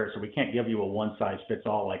complex area, so we can't give you a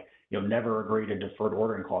one-size-fits-all, like, never agree to deferred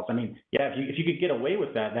ordering clause. I mean, yeah, if you could get away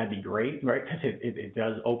with that, that'd be great, right? Because it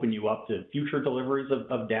does open you up to future deliveries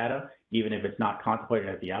of data, even if it's not contemplated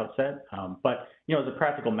at the outset. But, as a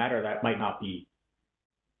practical matter, that might not be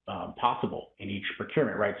possible in each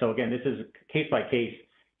procurement, right? So again, this is case by case,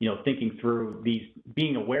 thinking through these,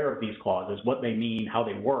 being aware of these clauses, what they mean, how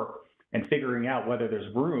they work, and figuring out whether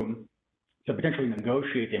there's room to potentially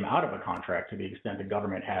negotiate them out of a contract to the extent the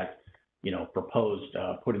government has, proposed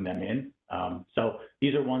putting them in. So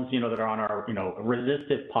these are ones, that are on our, resist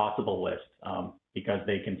if possible list because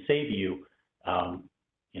they can save you,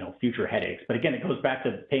 future headaches. But again, it goes back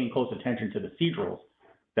to paying close attention to the procedurals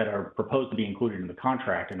that are proposed to be included in the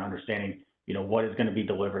contract and understanding, what is going to be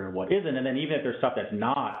delivered and what isn't. And then even if there's stuff that's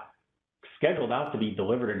not scheduled out to be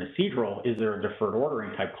delivered in a procedural, is there a deferred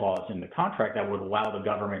ordering type clause in the contract that would allow the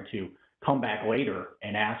government to come back later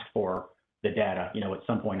and ask for the data, at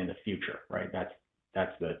some point in the future, right? That's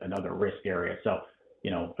another risk area. So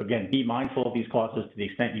again, be mindful of these clauses to the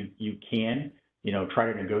extent you can,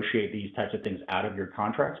 try to negotiate these types of things out of your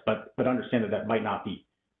contracts, but understand that that might not be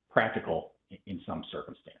practical in some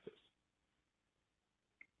circumstances.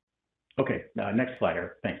 Okay, next slide,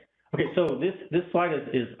 Eric, thanks. Okay, so this slide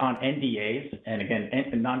is on NDAs, and again,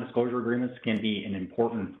 non-disclosure agreements can be an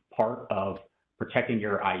important part of protecting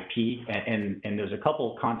your IP, and there's a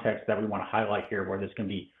couple of contexts that we want to highlight here where this can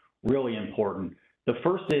be really important. The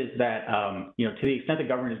first is that, to the extent the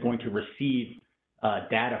government is going to receive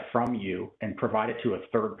data from you and provide it to a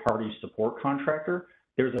third-party support contractor,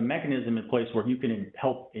 there's a mechanism in place where you can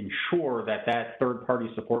help ensure that that third-party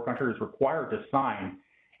support contractor is required to sign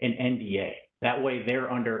an NDA. That way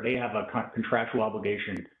they have a contractual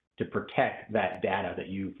obligation to protect that data that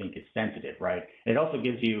you think is sensitive, right? And it also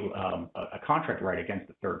gives you a contract right against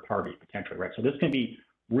the third party potentially, right? So this can be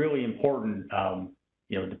really important,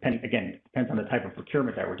 depends on the type of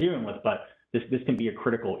procurement that we're dealing with, but this can be a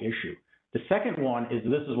critical issue. The second one is,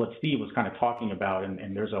 this is what Steve was kind of talking about,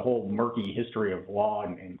 and there's a whole murky history of law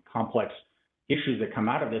and complex issues that come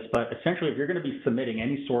out of this, but essentially if you're going to be submitting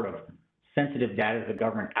any sort of sensitive data to the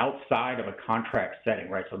government outside of a contract setting,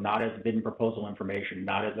 right? So not as bid and proposal information,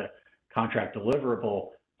 not as a contract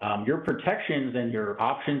deliverable, your protections and your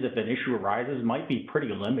options if an issue arises might be pretty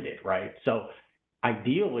limited, right? So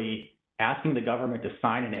ideally, asking the government to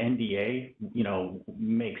sign an NDA,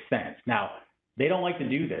 makes sense. Now, they don't like to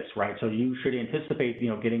do this, right? So you should anticipate,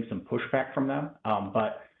 getting some pushback from them.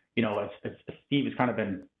 But, as Steve has kind of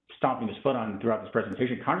been stomping his foot on throughout this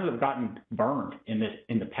presentation, Congress have gotten burned in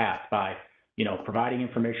the past by, providing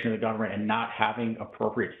information to the government and not having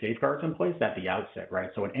appropriate safeguards in place at the outset, right?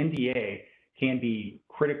 So an NDA can be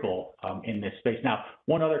critical in this space. Now,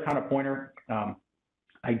 one other kind of pointer,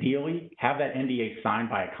 ideally, have that NDA signed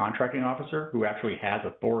by a contracting officer who actually has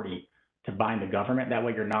authority to bind the government. That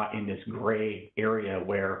way you're not in this gray area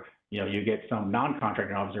where, you get some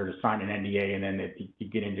non-contracting officer to sign an NDA and then you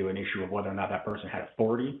get into an issue of whether or not that person had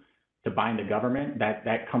authority to bind the government.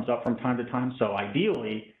 That comes up from time to time. So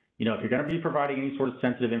ideally, if you're going to be providing any sort of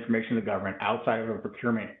sensitive information to the government outside of a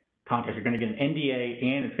procurement context, you're going to get an NDA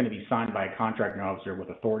and it's going to be signed by a contracting officer with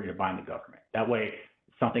authority to bind the government. That way,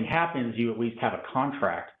 if something happens, you at least have a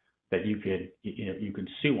contract that you can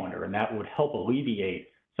sue under, and that would help alleviate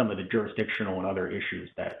some of the jurisdictional and other issues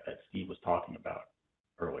that Steve was talking about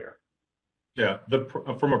earlier. Yeah,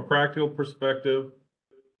 from a practical perspective,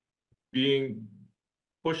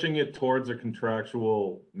 pushing it towards a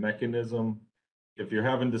contractual mechanism, if you're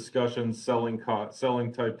having discussions, selling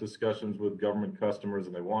type discussions with government customers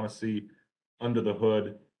and they want to see under the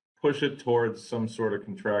hood, push it towards some sort of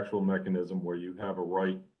contractual mechanism where you have a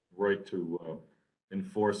right to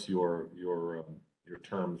enforce your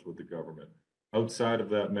terms with the government. Outside of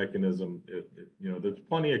that mechanism, there's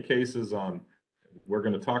plenty of cases we're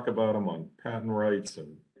going to talk about them on patent rights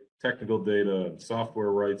and technical data and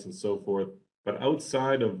software rights and so forth. But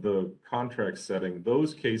outside of the contract setting,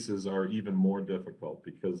 those cases are even more difficult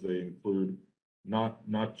because they include not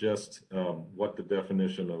just what the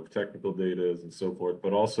definition of technical data is and so forth,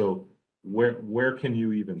 but also where can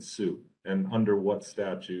you even sue and under what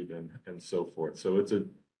statute and so forth. So it's a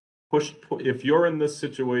push. If you're in this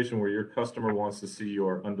situation where your customer wants to see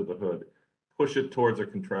your under the hood, push it towards a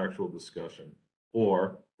contractual discussion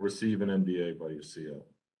or receive an NDA by your CO.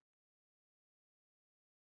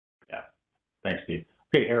 Yeah, thanks, Steve.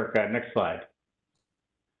 Okay, Eric, next slide.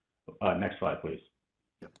 Next slide, please.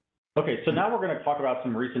 Yep. Okay, so now we're going to talk about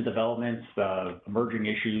some recent developments, emerging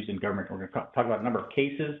issues in government. We're going to talk about a number of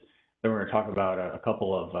cases. Then we're going to talk about a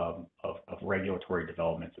couple of regulatory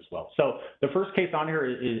developments as well. So the first case on here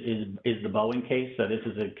is the Boeing case. So this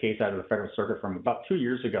is a case out of the Federal Circuit from about 2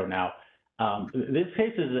 years ago now. This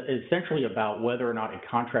case is essentially about whether or not a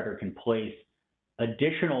contractor can place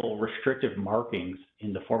additional restrictive markings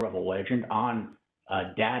in the form of a legend on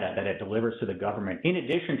data that it delivers to the government, in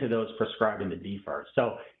addition to those prescribed in the DFARS.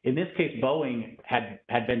 So in this case, Boeing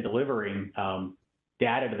had been delivering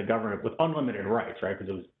data to the government with unlimited rights, right? Because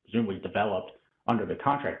it was presumably developed under the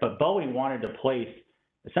contract. But Boeing wanted to place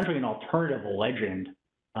essentially an alternative legend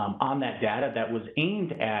on that data that was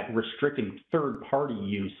aimed at restricting third-party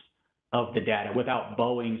use of the data without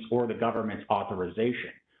Boeing's or the government's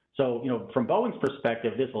authorization. So, from Boeing's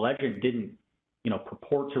perspective, this legend didn't,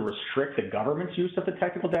 purport to restrict the government's use of the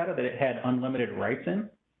technical data that it had unlimited rights in,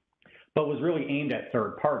 but was really aimed at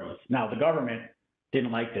third parties. Now, the government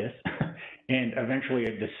didn't like this, and eventually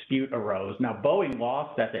a dispute arose. Now, Boeing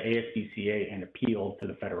lost at the ASPCA and appealed to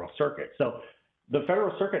the Federal Circuit. So the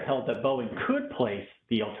Federal Circuit held that Boeing could place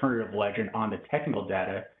the alternative legend on the technical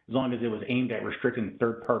data as long as it was aimed at restricting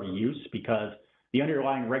third-party use, because the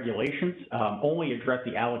underlying regulations only address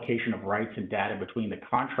the allocation of rights and data between the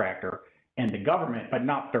contractor and the government, but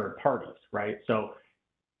not third parties, right? So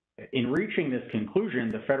in reaching this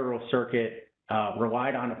conclusion, the Federal Circuit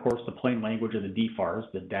relied on, of course, the plain language of the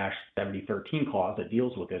DFARS, the -7013 clause that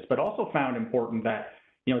deals with this, but also found important that,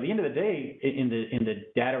 you know, at the end of the day, in the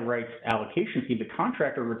data rights allocation scheme, the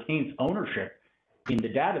contractor retains ownership in the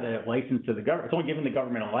data that it licensed to the government. It's only giving the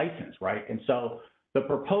government a license, right? And so the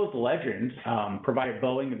proposed legend provided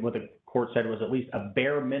Boeing, what the court said was at least a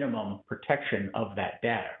bare minimum protection of that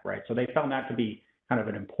data, right? So they found that to be kind of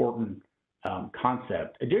an important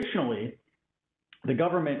concept. Additionally, the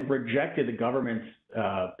government rejected the government's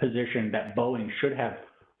position that Boeing should have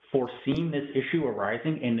foreseen this issue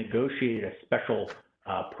arising and negotiated a special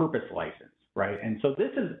purpose license, right? And so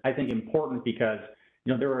this is, I think, important because,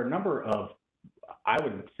 you know, there are a number of, I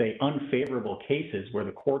would say, unfavorable cases where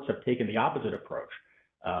the courts have taken the opposite approach,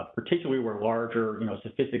 particularly where larger, you know,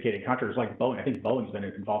 sophisticated contractors like Boeing, I think Boeing's been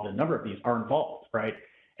involved in a number of these, are involved, right?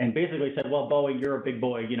 And basically said, well, Boeing, you're a big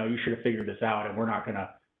boy, you know, you should have figured this out, and we're not going to,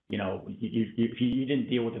 you know, you didn't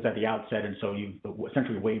deal with this at the outset, and so you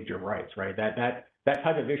essentially waived your rights, right? That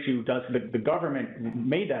type of issue does, the government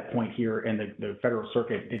made that point here, and the Federal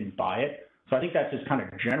Circuit didn't buy it. So I think that's just kind of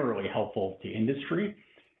generally helpful to industry.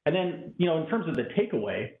 And then, you know, in terms of the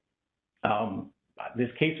takeaway,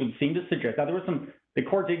 this case would seem to suggest, now there was some, the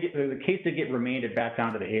case did get remanded back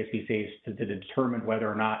down to the ASPCA to determine whether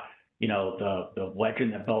or not, you know, the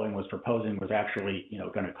legend that Boeing was proposing was actually, you know,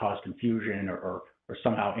 going to cause confusion or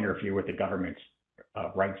somehow interfere with the government's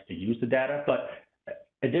rights to use the data. But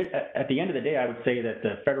at the end of the day, I would say that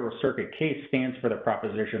the Federal Circuit case stands for the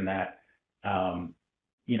proposition that,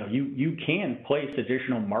 you know, you can place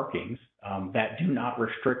additional markings that do not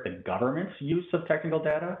restrict the government's use of technical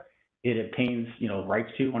data it obtains, you know, rights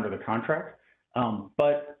to under the contract.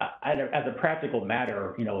 But as a practical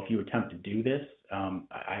matter, you know, if you attempt to do this,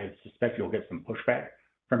 I suspect you'll get some pushback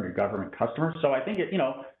from your government customers. So I think it, you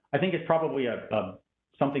know, I think it's probably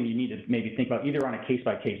something you need to maybe think about either on a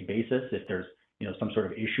case-by-case basis if there's, you know, some sort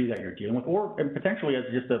of issue that you're dealing with, or potentially as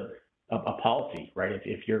just a policy, right?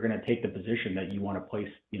 If you're going to take the position that you want to place,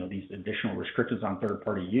 you know, these additional restrictions on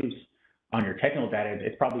third-party use on your technical data,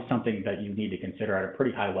 it's probably something that you need to consider at a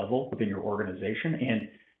pretty high level within your organization. And,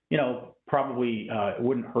 you know, probably it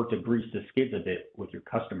wouldn't hurt to grease the skids a bit with your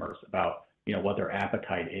customers about, you know, what their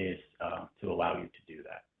appetite is to allow you to do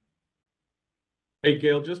that. Hey,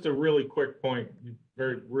 Gail, just a really quick point.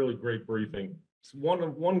 Really great briefing.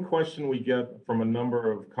 One question we get from a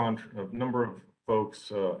number of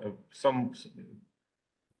folks, some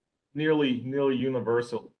nearly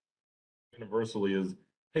universally is,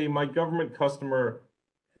 hey, my government customer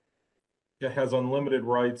has unlimited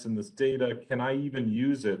rights in this data. Can I even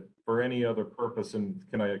use it for any other purpose? And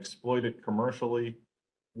can I exploit it commercially?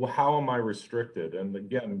 Well, how am I restricted? And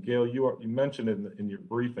again, Gail, you mentioned it in your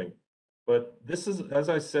briefing, but this is, as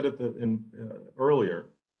I said earlier,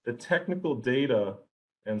 the technical data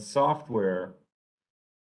and software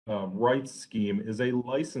rights scheme is a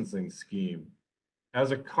licensing scheme. As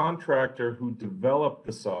a contractor who developed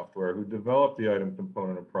the software, who developed the item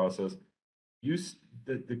component and process,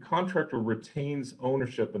 the contractor retains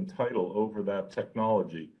ownership and title over that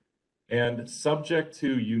technology. And subject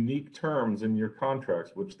to unique terms in your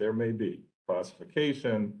contracts, which there may be,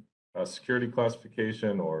 classification, security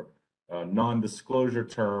classification, or non-disclosure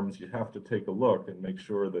terms, you have to take a look and make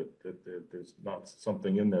sure that there's not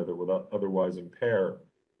something in there that would otherwise impair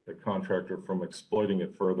the contractor from exploiting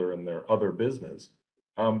it further in their other business.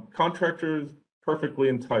 Contractors perfectly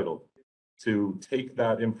entitled to take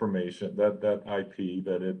that information, that IP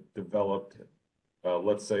that it developed,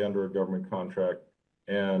 let's say under a government contract,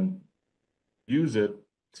 and use it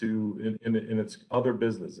to in its other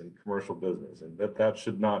business, in commercial business, and that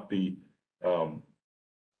should not be,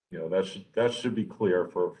 you know, that should be clear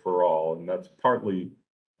for all, and that's partly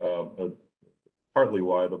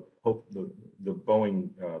why the Boeing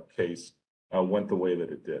case went the way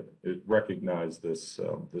that it did. It recognized this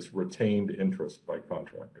this retained interest by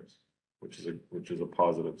contractors, which is a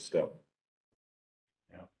positive step.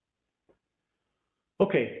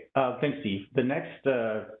 Okay, thanks, Steve. The next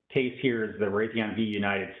case here is the Raytheon v.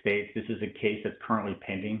 United States. This is a case that's currently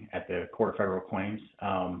pending at the Court of Federal Claims,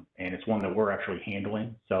 and it's one that we're actually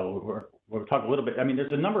handling. So we'll talk a little bit. I mean,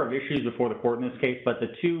 there's a number of issues before the court in this case, but the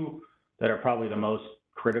two that are probably the most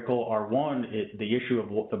critical are, one, the issue of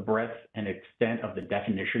what the breadth and extent of the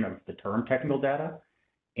definition of the term technical data,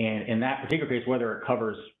 and in that particular case, whether it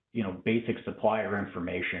covers, you know, basic supplier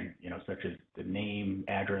information, you know, such as the name,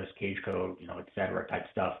 address, cage code, you know, et cetera, type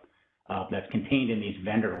stuff that's contained in these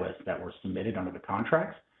vendor lists that were submitted under the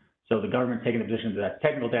contracts. So the government's taking the position that that's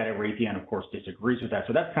technical data. Raytheon, of course, disagrees with that.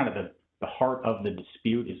 So that's kind of the heart of the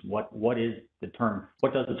dispute is what does the term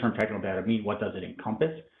technical data mean? What does it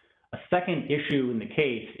encompass? A second issue in the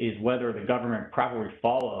case is whether the government properly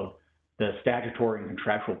followed the statutory and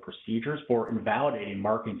contractual procedures for invalidating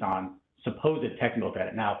markings on supposed technical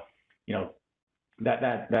data. Now, you know,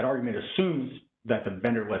 that argument assumes that the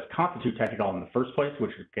vendor was constitute technical in the first place,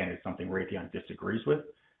 which again is something Raytheon disagrees with.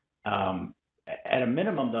 At a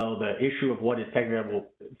minimum, though, the issue of what is technical,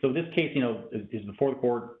 so this case, you know, is before the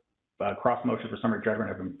court. Cross motions for summary judgment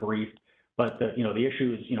have been briefed, but the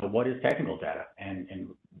issue is, you know, what is technical data and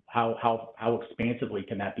how expansively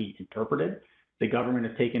can that be interpreted? The government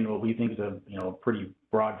has taken what we think is a pretty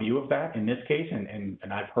broad view of that in this case, and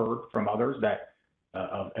I've heard from others that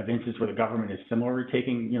of instances where the government is similarly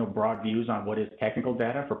taking broad views on what is technical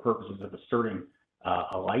data for purposes of asserting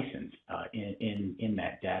a license in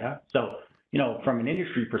that data. So from an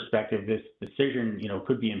industry perspective, this decision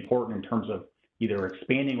could be important in terms of either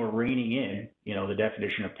expanding or reining in the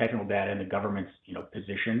definition of technical data in the government's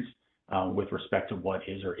positions with respect to what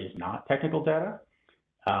is or is not technical data.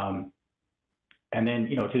 And then,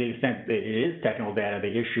 to the extent that it is technical data, the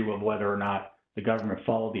issue of whether or not the government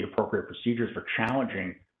followed the appropriate procedures for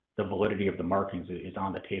challenging the validity of the markings is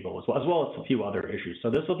on the table, as well as a few other issues. So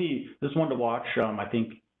this one to watch. I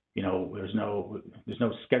think, there's no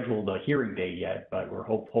scheduled hearing date yet, but we're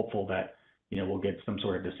hopeful that, we'll get some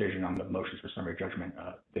sort of decision on the motions for summary judgment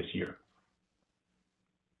this year.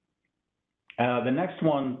 The next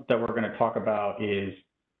one that we're going to talk about is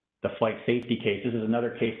the flight safety case. This is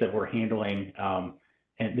another case that we're handling,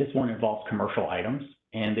 and this one involves commercial items.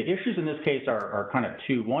 And the issues in this case are kind of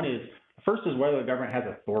two. One is, first is whether the government has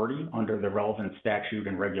authority under the relevant statute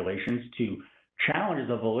and regulations to challenge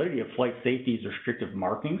the validity of flight safety's restrictive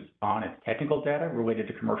markings on its technical data related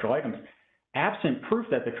to commercial items, absent proof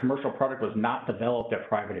that the commercial product was not developed at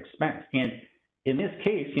private expense. And in this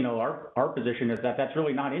case, our position is that that's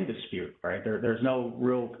really not in dispute, right? There's no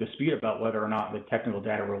real dispute about whether or not the technical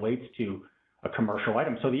data relates to a commercial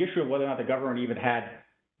item. So the issue of whether or not the government even had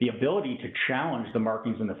the ability to challenge the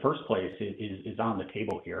markings in the first place is on the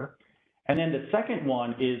table here. And then the second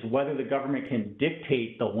one is whether the government can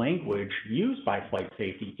dictate the language used by flight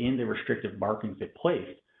safety in the restrictive markings it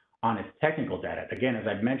placed on its technical data. Again, as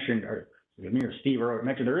I mentioned, or me or Steve earlier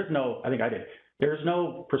mentioned, there's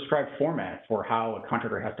no prescribed format for how a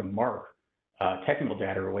contractor has to mark technical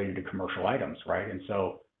data related to commercial items, right? And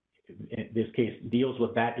so this case deals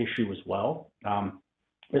with that issue as well.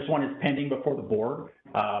 This one is pending before the board.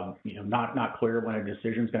 Not clear when a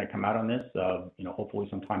decision is going to come out on this. Hopefully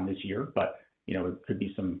sometime this year. But it could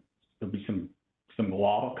be some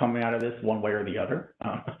law coming out of this one way or the other.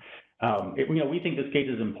 We think this case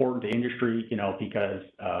is important to industry, because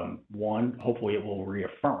one, hopefully it will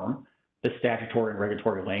reaffirm the statutory and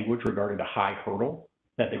regulatory language regarding the high hurdle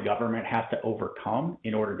that the government has to overcome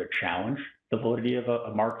in order to challenge the validity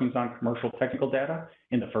of markings on commercial technical data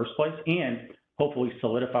in the first place, and hopefully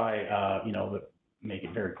solidify, make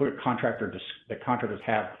it very clear that contractors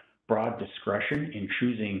have broad discretion in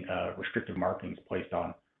choosing restrictive markings placed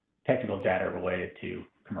on technical data related to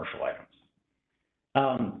commercial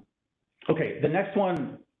items. Okay, the next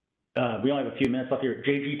one, we only have a few minutes left here.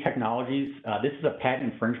 JG Technologies. This is a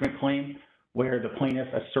patent infringement claim where the plaintiff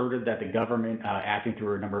asserted that the government, acting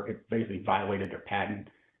through a number, it basically violated their patent.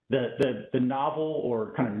 The novel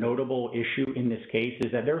or kind of notable issue in this case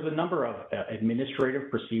is that there's a number of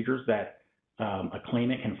administrative procedures that a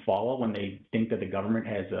claimant can follow when they think that the government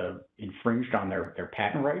has infringed on their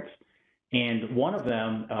patent rights. And one of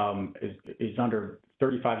them is under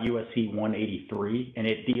 35 U.S.C. 183, and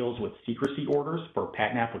it deals with secrecy orders for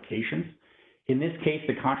patent applications. In this case,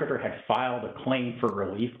 the contractor had filed a claim for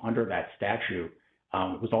relief under that statute.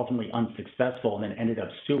 It was ultimately unsuccessful and then ended up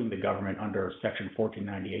suing the government under Section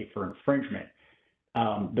 1498 for infringement.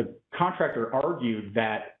 The contractor argued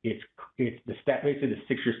that basically the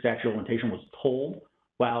 6-year statute of limitation was tolled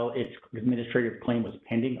while its administrative claim was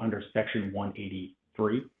pending under Section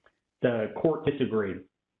 183. The court disagreed.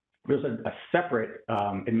 There's a separate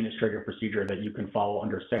administrative procedure that you can follow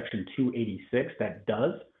under Section 286 that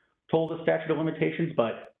does toll the statute of limitations,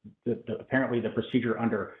 but apparently the procedure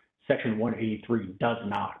under Section 183 does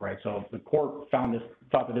not, right? So the court thought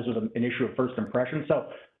that this was an issue of first impression. So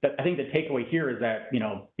I think the takeaway here is that,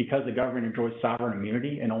 because the government enjoys sovereign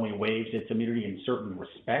immunity and only waives its immunity in certain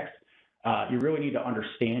respects, you really need to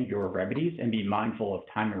understand your remedies and be mindful of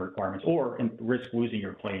timing requirements or risk losing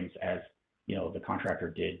your claims as, the contractor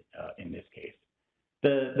did in this case.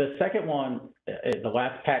 The second one, the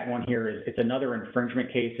last patent one here, it's another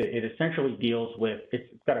infringement case. It essentially deals with,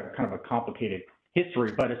 it's got a kind of a complicated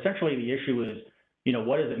history, but essentially the issue is, you know,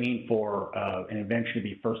 what does it mean for an invention to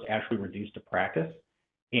be first actually reduced to practice?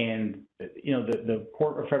 And, you know, the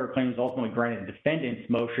Court of Federal Claims ultimately granted defendants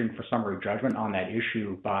motion for summary judgment on that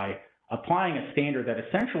issue by applying a standard that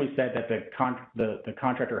essentially said that the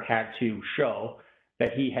contractor had to show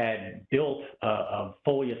that he had built a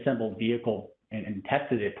fully assembled vehicle and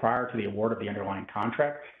tested it prior to the award of the underlying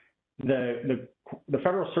contract. The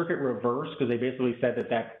Federal Circuit reversed because they basically said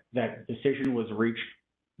that decision was reached.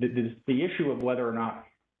 The issue of whether or not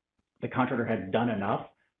the contractor had done enough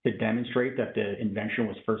to demonstrate that the invention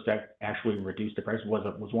was first actually reduced to price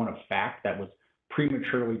was one of fact that was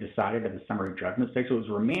prematurely decided at the summary judgment stage. So it was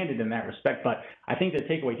remanded in that respect. But I think the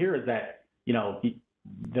takeaway here is that, you know,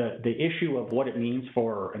 the issue of what it means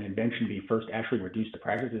for an invention to be first actually reduced to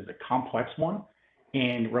practice is a complex one,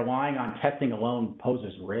 and relying on testing alone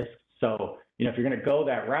poses risk. So, you know, if you're going to go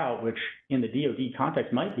that route, which in the DoD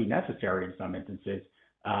context might be necessary in some instances,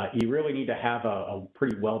 you really need to have a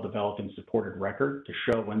pretty well-developed and supported record to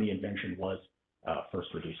show when the invention was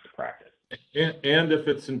first reduced to practice. And if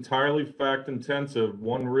it's entirely fact-intensive,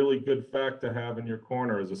 one really good fact to have in your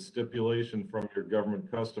corner is a stipulation from your government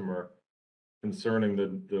customer concerning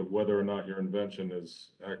the whether or not your invention is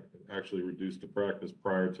actually reduced to practice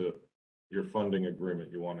prior to your funding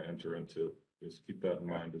agreement you want to enter into. Just keep that in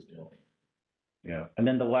mind as well. Yeah, and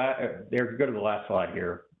then there, go to the last slide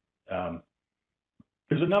here.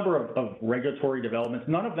 There's a number of regulatory developments.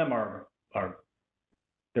 None of them are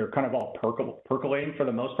they're kind of all percolating for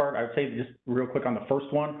the most part. I would say just real quick on the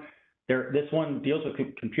first one, this one deals with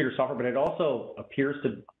computer software, but it also appears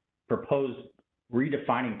to propose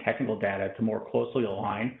redefining technical data to more closely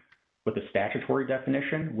align with the statutory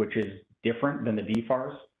definition, which is different than the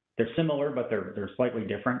DFARS. They're similar, but they're slightly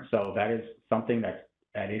different. So that is something that's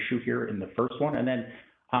at issue here in the first one. And then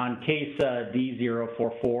on case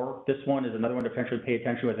D044, this one is another one to potentially pay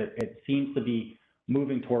attention to, as it seems to be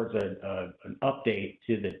moving towards an update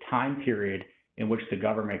to the time period in which the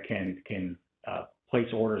government can place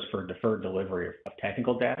orders for deferred delivery of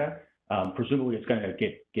technical data. Presumably it's going to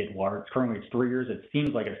get large. Currently it's 3 years. It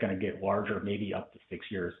seems like it's going to get larger, maybe up to 6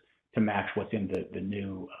 years, to match what's in the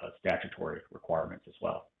new statutory requirements as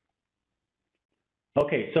well.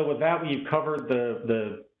 Okay, so with that, we've covered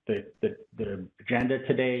the agenda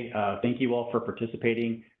today. Thank you all for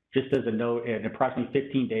participating. Just as a note, in approximately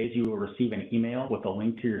 15 days, you will receive an email with a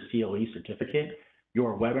link to your CLE certificate.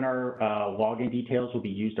 Your webinar login details will be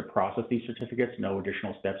used to process these certificates. No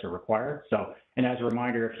additional steps are required. So, and as a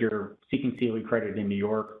reminder, if you're seeking CLE credit in New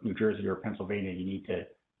York, New Jersey, or Pennsylvania, you need to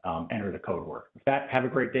enter the code word. With that, have a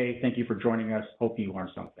great day. Thank you for joining us. Hope you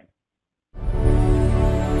learned something.